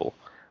available.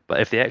 But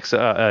if the X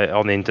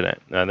on the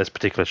internet, this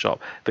particular shop,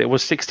 but it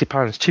was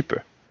 £60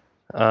 cheaper.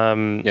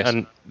 Yes.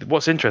 And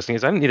what's interesting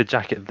is I didn't need a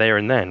jacket there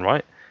and then,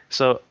 right?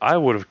 So I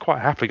would have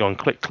quite happily gone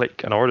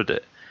click and ordered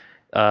it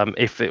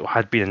if it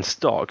had been in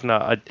stock.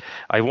 Now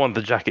I wanted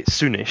the jacket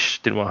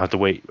soonish, didn't want to have to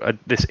wait.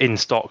 This in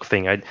stock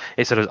thing, it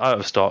said it was out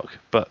of stock,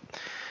 but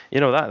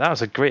that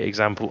was a great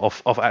example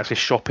of actually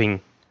shopping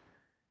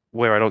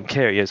where I don't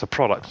care. It's a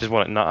product, I just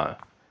want it now.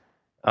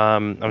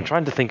 I'm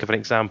trying to think of an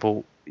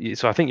example.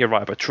 So I think you're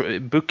right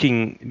about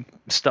booking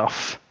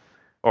stuff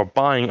or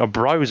buying or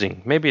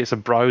browsing. Maybe it's a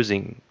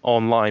browsing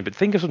online, but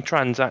think of some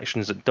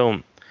transactions that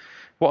don't.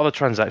 What other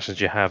transactions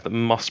do you have that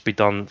must be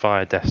done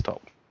via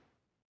desktop?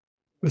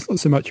 It's not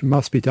so much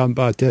must be done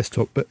by a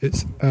desktop, but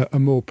it's a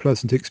more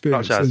pleasant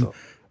experience. And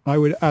I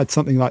would add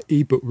something like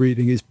ebook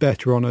reading is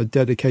better on a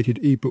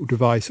dedicated ebook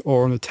device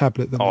or on a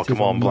tablet than it is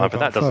on a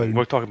mobile phone.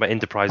 We're talking about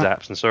enterprise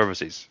apps and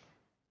services.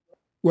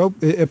 Well,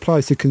 it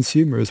applies to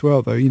consumer as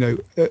well, though.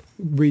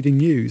 Reading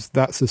news,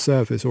 that's a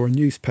service or a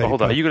newspaper.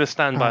 Hold on, are you going to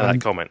stand by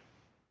that comment?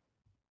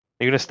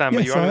 You're going to stand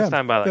by. Yes, You're going to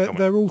stand by that comment.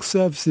 They're all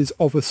services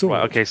of a sort.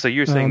 Right. Okay. So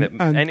you're saying that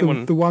and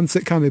anyone, the ones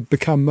that kind of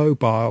become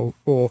mobile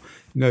or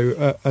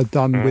are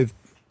done with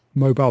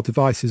mobile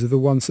devices are the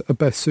ones that are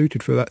best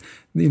suited for that.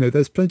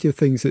 There's plenty of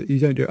things that you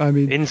don't do. I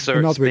mean,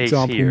 another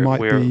example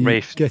might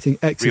be getting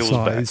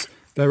exercise.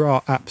 There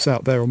are apps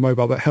out there on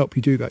mobile that help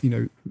you do that.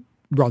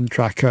 Run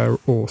tracker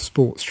or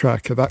sports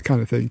tracker, that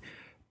kind of thing.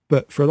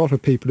 But for a lot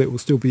of people, it will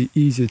still be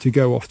easier to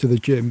go off to the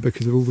gym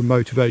because of all the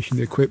motivation,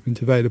 the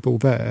equipment available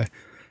there.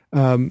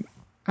 And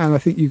I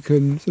think you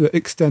can sort of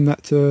extend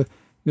that to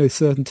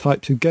certain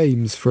types of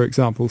games, for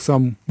example.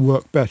 Some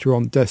work better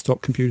on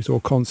desktop computers or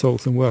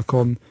consoles than work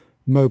on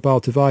mobile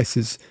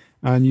devices.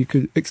 And you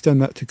could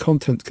extend that to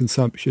content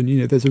consumption.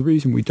 There's a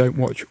reason we don't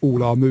watch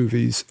all our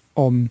movies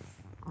on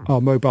our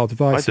mobile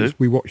devices.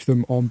 We watch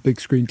them on big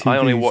screen TVs. I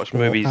only watch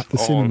movies at the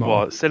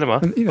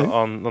cinema.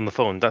 And, on the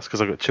phone. That's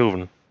because I've got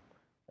children,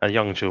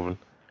 young children.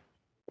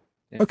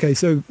 Yeah. Okay,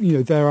 so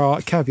there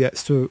are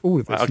caveats to all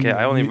of this. Okay,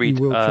 I only read.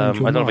 I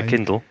don't have a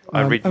Kindle.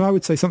 I read, and I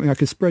would say something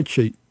like a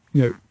spreadsheet.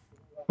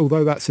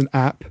 Although that's an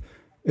app,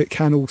 it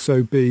can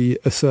also be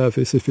a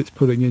service if it's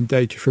pulling in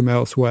data from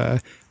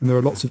elsewhere. And there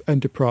are lots of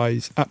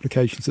enterprise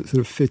applications that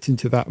sort of fit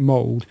into that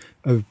mold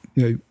of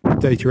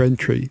data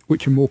entry,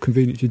 which are more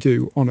convenient to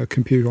do on a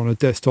computer, on a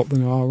desktop,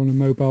 than are on a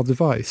mobile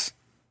device.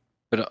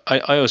 But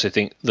I also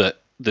think that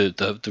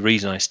the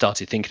reason I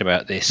started thinking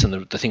about this, and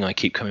the thing I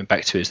keep coming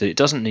back to, is that it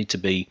doesn't need to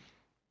be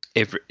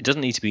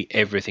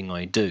everything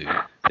I do,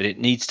 but it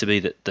needs to be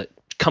that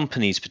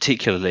companies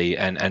particularly,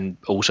 and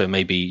also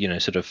maybe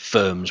sort of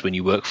firms when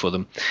you work for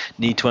them,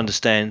 need to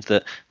understand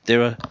that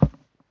there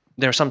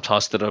are some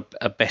tasks that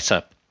are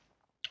better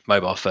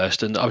mobile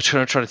first. And I was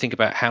trying to think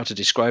about how to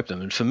describe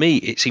them, and for me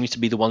it seems to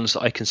be the ones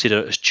that I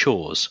consider as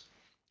chores.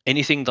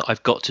 Anything that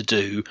I've got to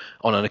do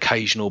on an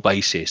occasional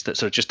basis that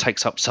sort of just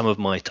takes up some of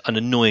my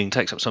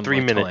takes up some 3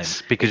 of my time. 3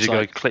 minutes because you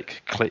go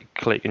click,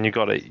 and you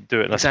got to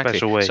do it in a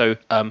special way. So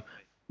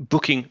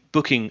booking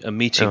a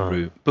meeting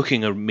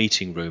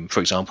room, for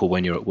example,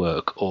 when you're at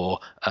work, or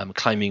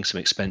claiming some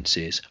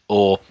expenses,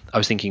 or I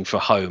was thinking for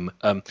home,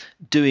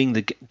 reading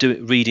the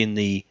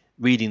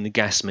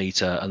gas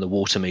meter and the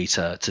water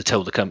meter to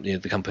tell the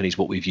companies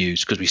what we've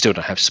used, because we still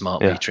don't have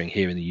smart metering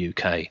here in the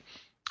UK.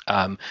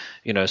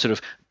 Sort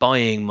of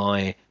buying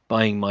my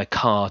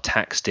car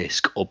tax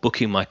disc, or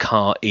booking my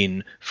car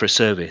in for a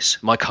service.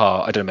 My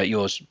car, I don't know about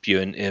yours,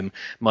 Ewan,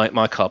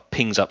 my car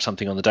pings up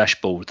something on the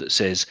dashboard that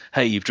says,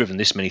 hey, you've driven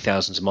this many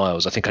thousands of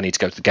miles. I think I need to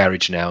go to the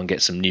garage now and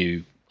get some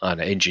new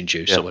engine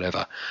juice or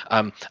whatever.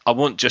 I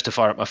want just to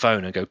fire up my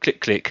phone and go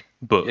click,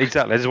 book.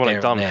 Exactly. I just want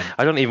it done.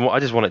 I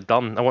just want it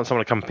done. I want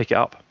someone to come pick it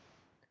up.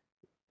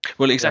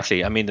 Well, exactly.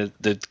 Yeah. I mean,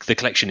 the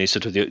collection is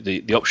sort of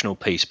the optional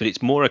piece, but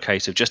it's more a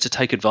case of just to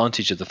take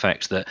advantage of the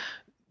fact that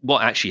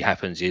what actually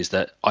happens is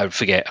that I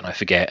forget,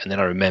 and then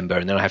I remember,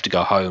 and then I have to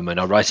go home and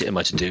I write it in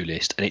my to-do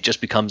list, and it just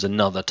becomes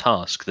another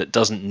task that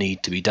doesn't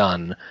need to be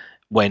done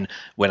when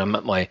I'm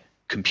at my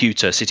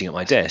computer sitting at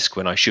my desk,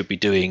 when I should be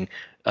doing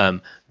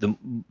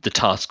the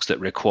tasks that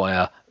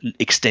require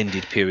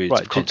extended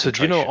periods of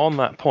concentration. So on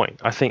that point,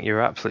 I think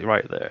you're absolutely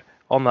right there.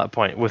 On that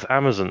point, with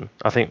Amazon,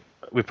 I think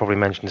we probably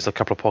mentioned this a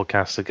couple of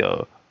podcasts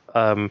ago.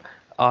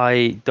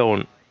 I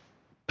don't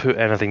put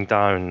anything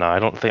down now.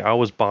 I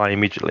always buy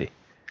immediately.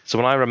 So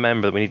when I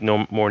remember that we need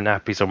no more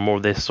nappies or more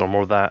this or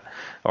more that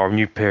or a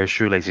new pair of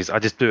shoelaces, I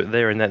just do it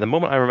there and then. The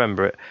moment I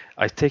remember it,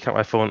 I take out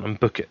my phone and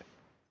book it.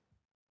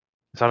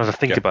 So I don't have to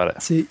think about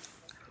it. See,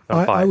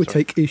 I would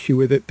take issue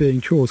with it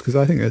being chores, because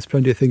I think there's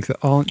plenty of things that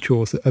aren't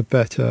chores that are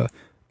better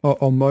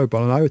on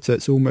mobile. And I would say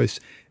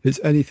it's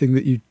anything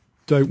that you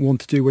don't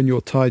want to do when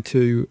you're tied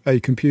to a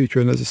computer.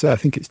 And as I say, I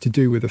think it's to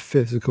do with the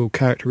physical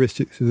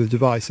characteristics of the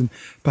device and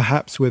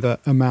perhaps with an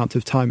amount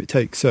of time it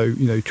takes. So,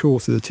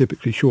 chores are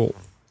typically short,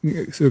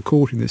 sort of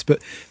caught in this.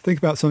 But think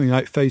about something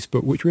like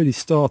Facebook, which really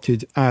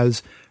started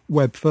as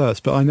web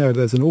first. But I know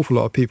there's an awful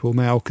lot of people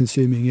now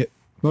consuming it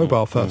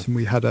mobile first. And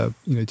we had a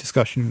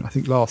discussion, I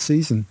think, last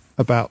season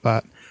about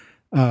that.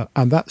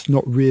 And that's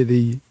not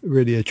really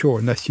a chore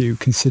unless you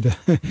consider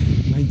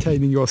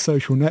maintaining your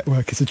social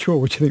network as a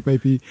chore, which I think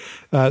maybe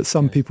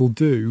some people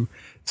do.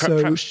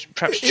 So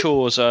perhaps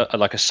chores are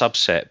like a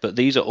subset, but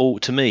these are all,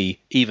 to me,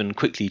 even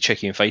quickly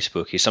checking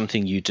Facebook is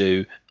something you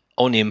do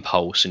on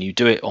impulse, and you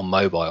do it on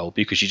mobile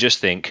because you just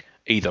think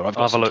either I've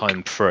got some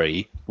time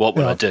free, what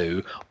will I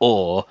do,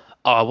 or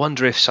I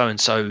wonder if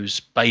so-and-so's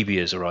baby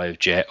has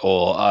arrived yet,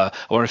 or I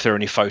wonder if there are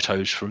any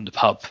photos from the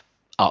pub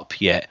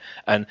up yet.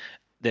 And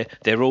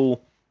they're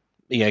all,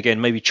 again,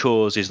 maybe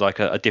chores is like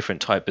a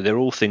different type, but they're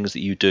all things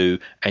that you do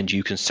and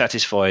you can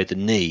satisfy the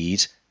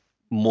need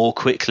more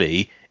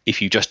quickly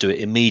if you just do it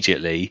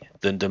immediately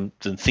than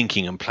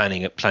thinking and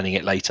planning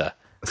it later,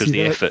 because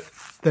the effort.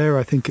 There,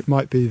 I think it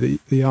might be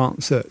the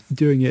answer,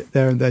 doing it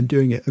there and then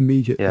doing it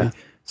immediately. Yeah.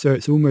 So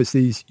it's almost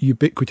these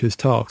ubiquitous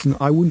tasks. And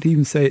I wouldn't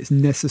even say it's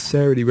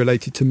necessarily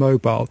related to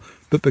mobile,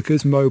 but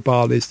because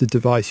mobile is the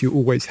device you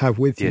always have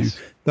with you,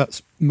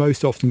 that's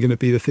most often going to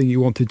be the thing you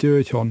want to do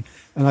it on.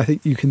 And I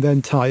think you can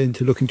then tie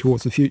into looking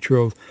towards the future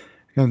of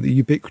the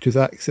ubiquitous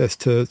access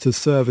to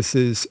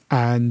services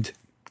and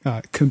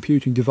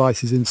computing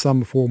devices in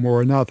some form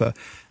or another.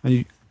 And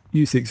you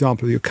use the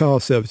example of your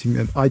car servicing,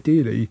 and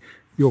ideally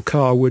your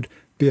car would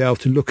be able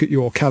to look at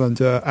your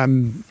calendar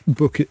and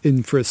book it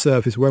in for a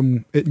service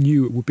when it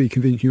knew it would be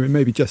convenient you, and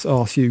maybe just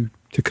ask you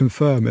to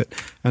confirm it.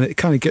 And it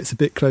kind of gets a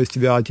bit close to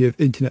the idea of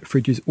internet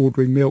fridges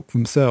ordering milk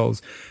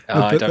themselves.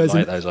 I don't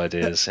like those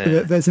ideas.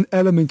 Yeah. There's an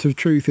element of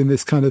truth in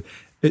this kind of,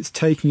 it's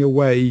taking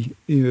away,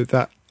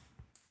 that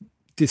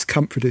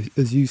discomfort,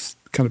 as you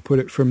kind of put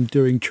it, from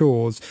doing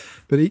chores.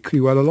 But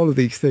equally well, a lot of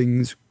these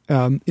things,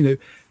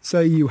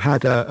 say you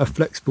had a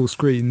flexible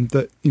screen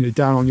that,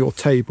 down on your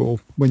table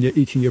when you're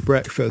eating your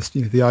breakfast,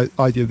 the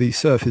idea of these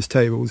Surface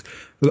tables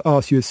will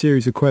ask you a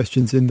series of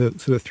questions in the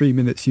sort of 3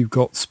 minutes you've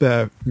got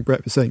spare from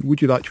breakfast, saying,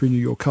 would you like to renew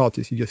your card?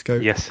 So you just go,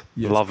 yes,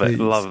 love please. It,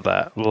 love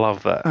that.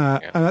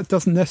 And that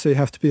doesn't necessarily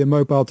have to be a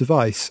mobile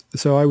device.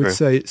 So I would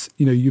say it's,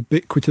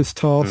 ubiquitous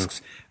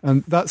tasks.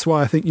 And that's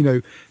why I think,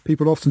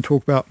 people often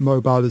talk about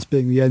mobile as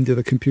being the end of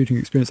the computing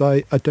experience.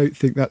 I don't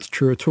think that's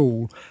true at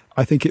all.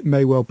 I think it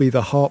may well be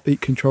the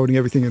heartbeat controlling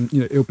everything, and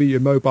it'll be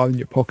your mobile in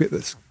your pocket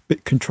that's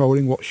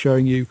controlling what's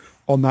showing you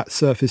on that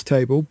Surface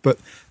table. But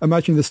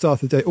imagine the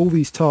start of the day, all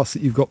these tasks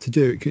that you've got to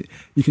do,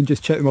 you can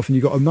just check them off, and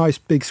you've got a nice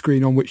big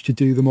screen on which to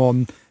do them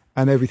on,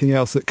 and everything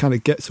else that kind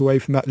of gets away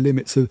from that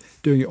limits of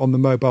doing it on the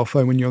mobile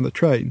phone when you're on the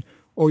train.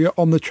 Or you're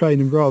on the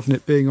train, and rather than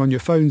it being on your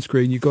phone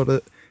screen, you've got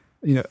a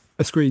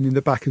screen in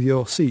the back of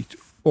your seat,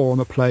 or on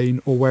a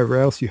plane, or wherever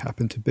else you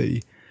happen to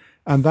be.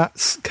 And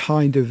that's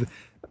kind of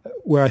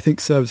where I think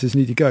services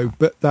need to go,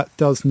 but that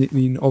does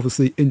mean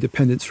obviously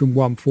independence from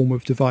one form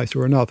of device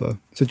or another.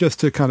 So just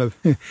to kind of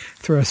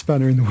throw a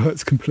spanner in the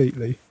works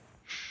completely.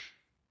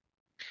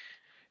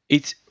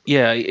 I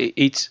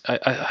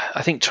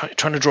think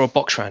trying to draw a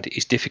box around it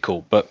is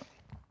difficult, but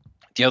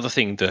the other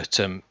thing that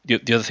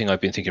the other thing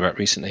I've been thinking about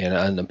recently,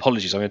 and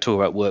apologies, I'm going to talk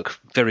about work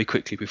very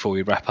quickly before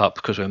we wrap up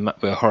because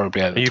we're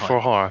horribly over time. Are you for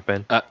horror,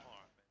 Ben?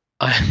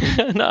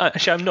 No,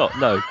 actually, I'm not.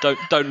 No,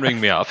 don't ring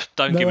me up.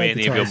 Don't give me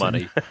any of your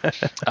money.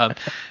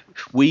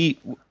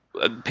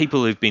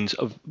 People who've been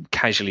sort of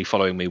casually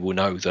following me will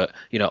know that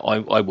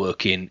I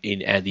work in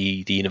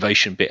the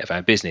innovation bit of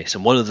our business,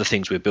 and one of the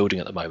things we're building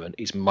at the moment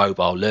is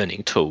mobile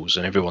learning tools.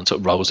 And everyone sort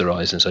of rolls their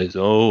eyes and says,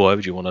 "Oh, why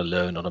would you want to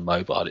learn on a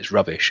mobile? It's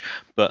rubbish."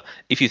 But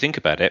if you think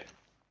about it,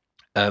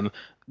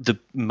 the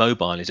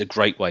mobile is a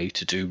great way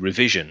to do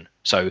revision.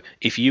 So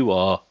if you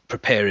are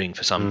preparing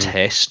for some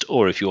test,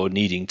 or if you're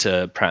needing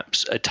to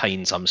perhaps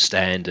attain some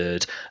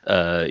standard,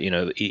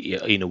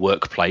 in a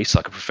workplace,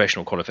 like a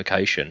professional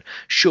qualification,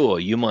 sure,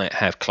 you might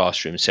have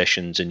classroom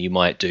sessions and you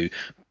might do,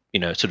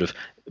 sort of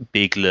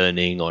big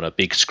learning on a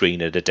big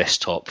screen at a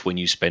desktop when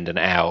you spend an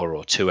hour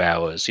or 2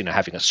 hours,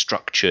 having a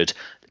structured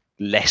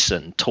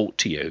lesson taught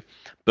to you.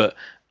 But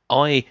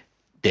I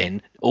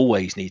then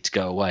always need to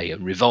go away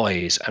and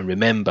revise and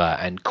remember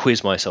and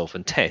quiz myself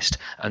and test.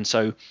 And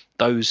so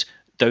those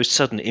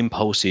sudden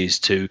impulses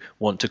to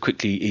want to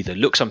quickly either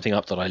look something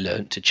up that I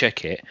learned to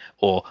check it,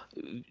 or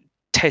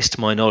test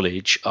my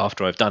knowledge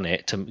after I've done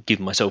it to give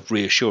myself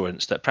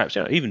reassurance that perhaps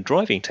even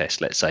driving test,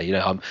 let's say,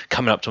 I'm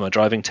coming up to my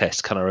driving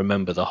test, can I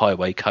remember the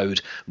highway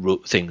code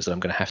things that I'm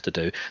going to have to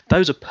do?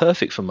 Those are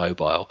perfect for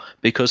mobile,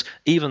 because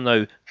even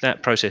though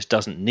that process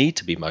doesn't need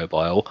to be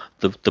mobile,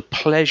 the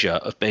pleasure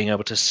of being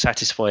able to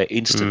satisfy it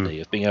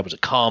instantly, of being able to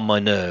calm my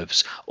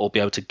nerves, or be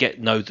able to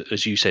know that,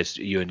 as you said,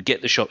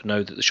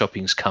 know that the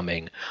shopping's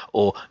coming,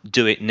 or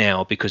do it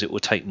now because it will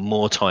take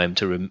more time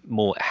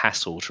more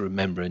hassle to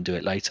remember and do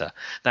it later.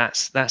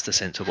 That's the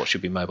sense of what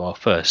should be mobile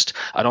first.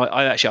 And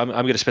I'm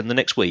going to spend the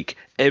next week,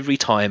 every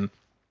time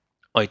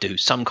I do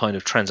some kind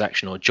of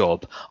transaction or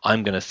job,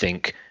 I'm going to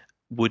think,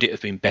 would it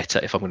have been better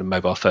if I'm going to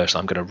mobile first?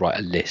 I'm going to write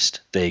a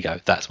list. There you go.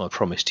 That's my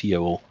promise to you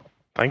all.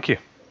 Thank you.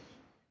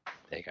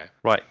 There you go.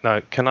 Right, now,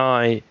 can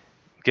I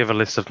give a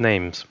list of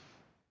names?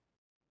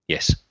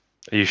 Yes.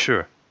 Are you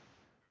sure?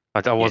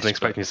 I wasn't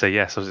expecting you to say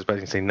yes. I was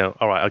expecting you to say no.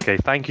 All right, okay.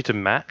 Thank you to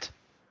Matt.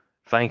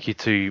 Thank you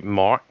to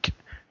Mark.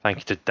 Thank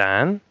you to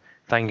Dan.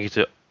 Thank you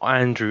to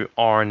Andrew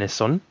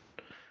Arneson.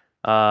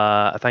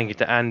 Thank you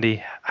to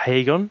Andy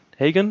Hagen.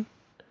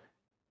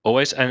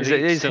 Always. And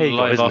It is still Hagen,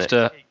 alive isn't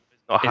after. it?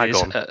 Not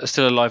Hagon. It is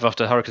still alive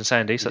after Hurricane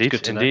Sandy, so Indeed,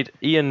 that's good to know. indeed.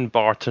 Ian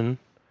Barton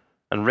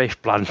and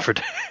Rafe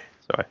Blanford.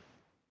 Sorry.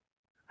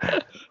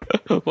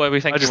 Why are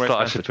we thanking I just Rafe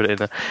thought I should Blanford? put it in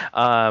there.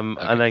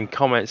 And then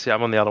comments. Yeah,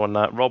 I'm on the other one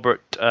now.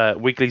 Robert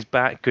Wigley's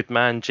back. Good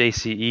man.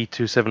 JCE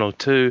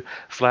 2702.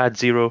 Flad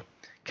 0.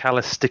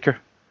 Callus Sticker.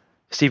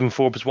 Stephen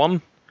Forbes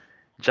 1.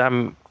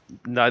 Jam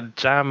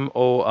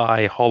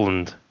OI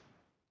Holland.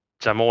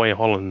 Jamoy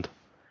Holland.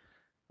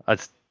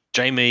 That's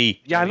Jamie.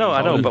 yeah, I know,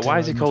 Holland. but why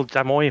is it called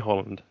Jamoy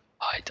Holland?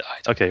 I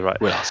Okay, right.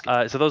 We'll ask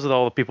him. So those are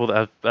all the people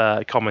that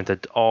have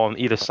commented on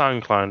either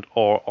SoundCloud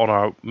or on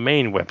our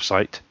main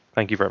website.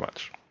 Thank you very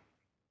much.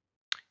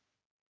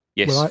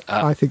 Yes. Well,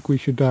 I think we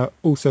should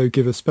also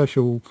give a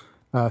special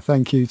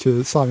thank you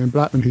to Simon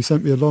Blackman, who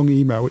sent me a long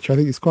email, which I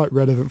think is quite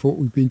relevant for what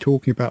we've been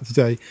talking about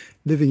today.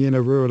 Living in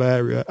a rural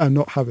area and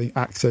not having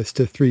access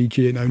to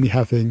 3G and only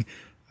having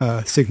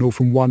signal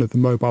from one of the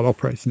mobile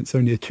operators, and it's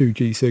only a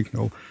 2G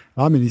signal.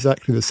 I'm in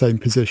exactly the same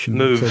position.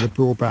 Move. So the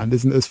broadband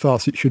isn't as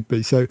fast as it should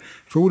be. So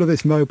for all of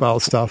this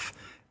mobile stuff,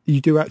 you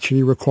do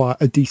actually require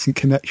a decent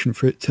connection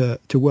for it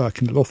to work,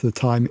 and a lot of the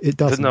time it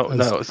doesn't. No.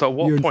 So at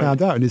what Ewan point?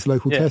 found out in his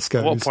local Yeah, Tesco's.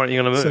 at what point are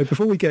you going to move? So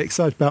before we get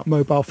excited about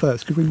mobile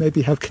first, could we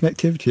maybe have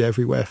connectivity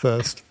everywhere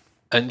first?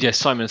 And yes,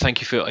 Simon, thank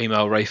you for your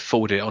email. Rafe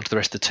forwarded it on to the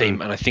rest of the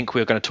team, and I think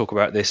we're going to talk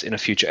about this in a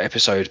future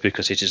episode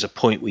because it is a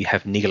point we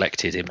have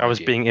neglected. In I was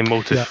being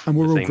emotive. Yeah, and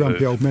we're all saying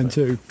grumpy move. old men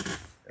too.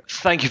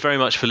 Thank you very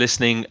much for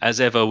listening.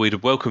 As ever, we'd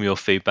welcome your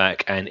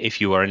feedback. And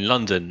if you are in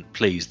London,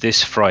 please,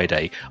 this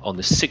Friday on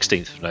the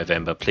 16th of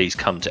November, please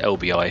come to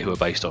LBI, who are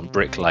based on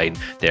Brick Lane.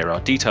 There are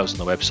details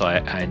on the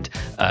website, and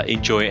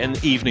enjoy an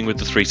evening with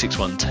the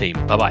 361 team.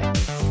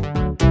 Bye-bye.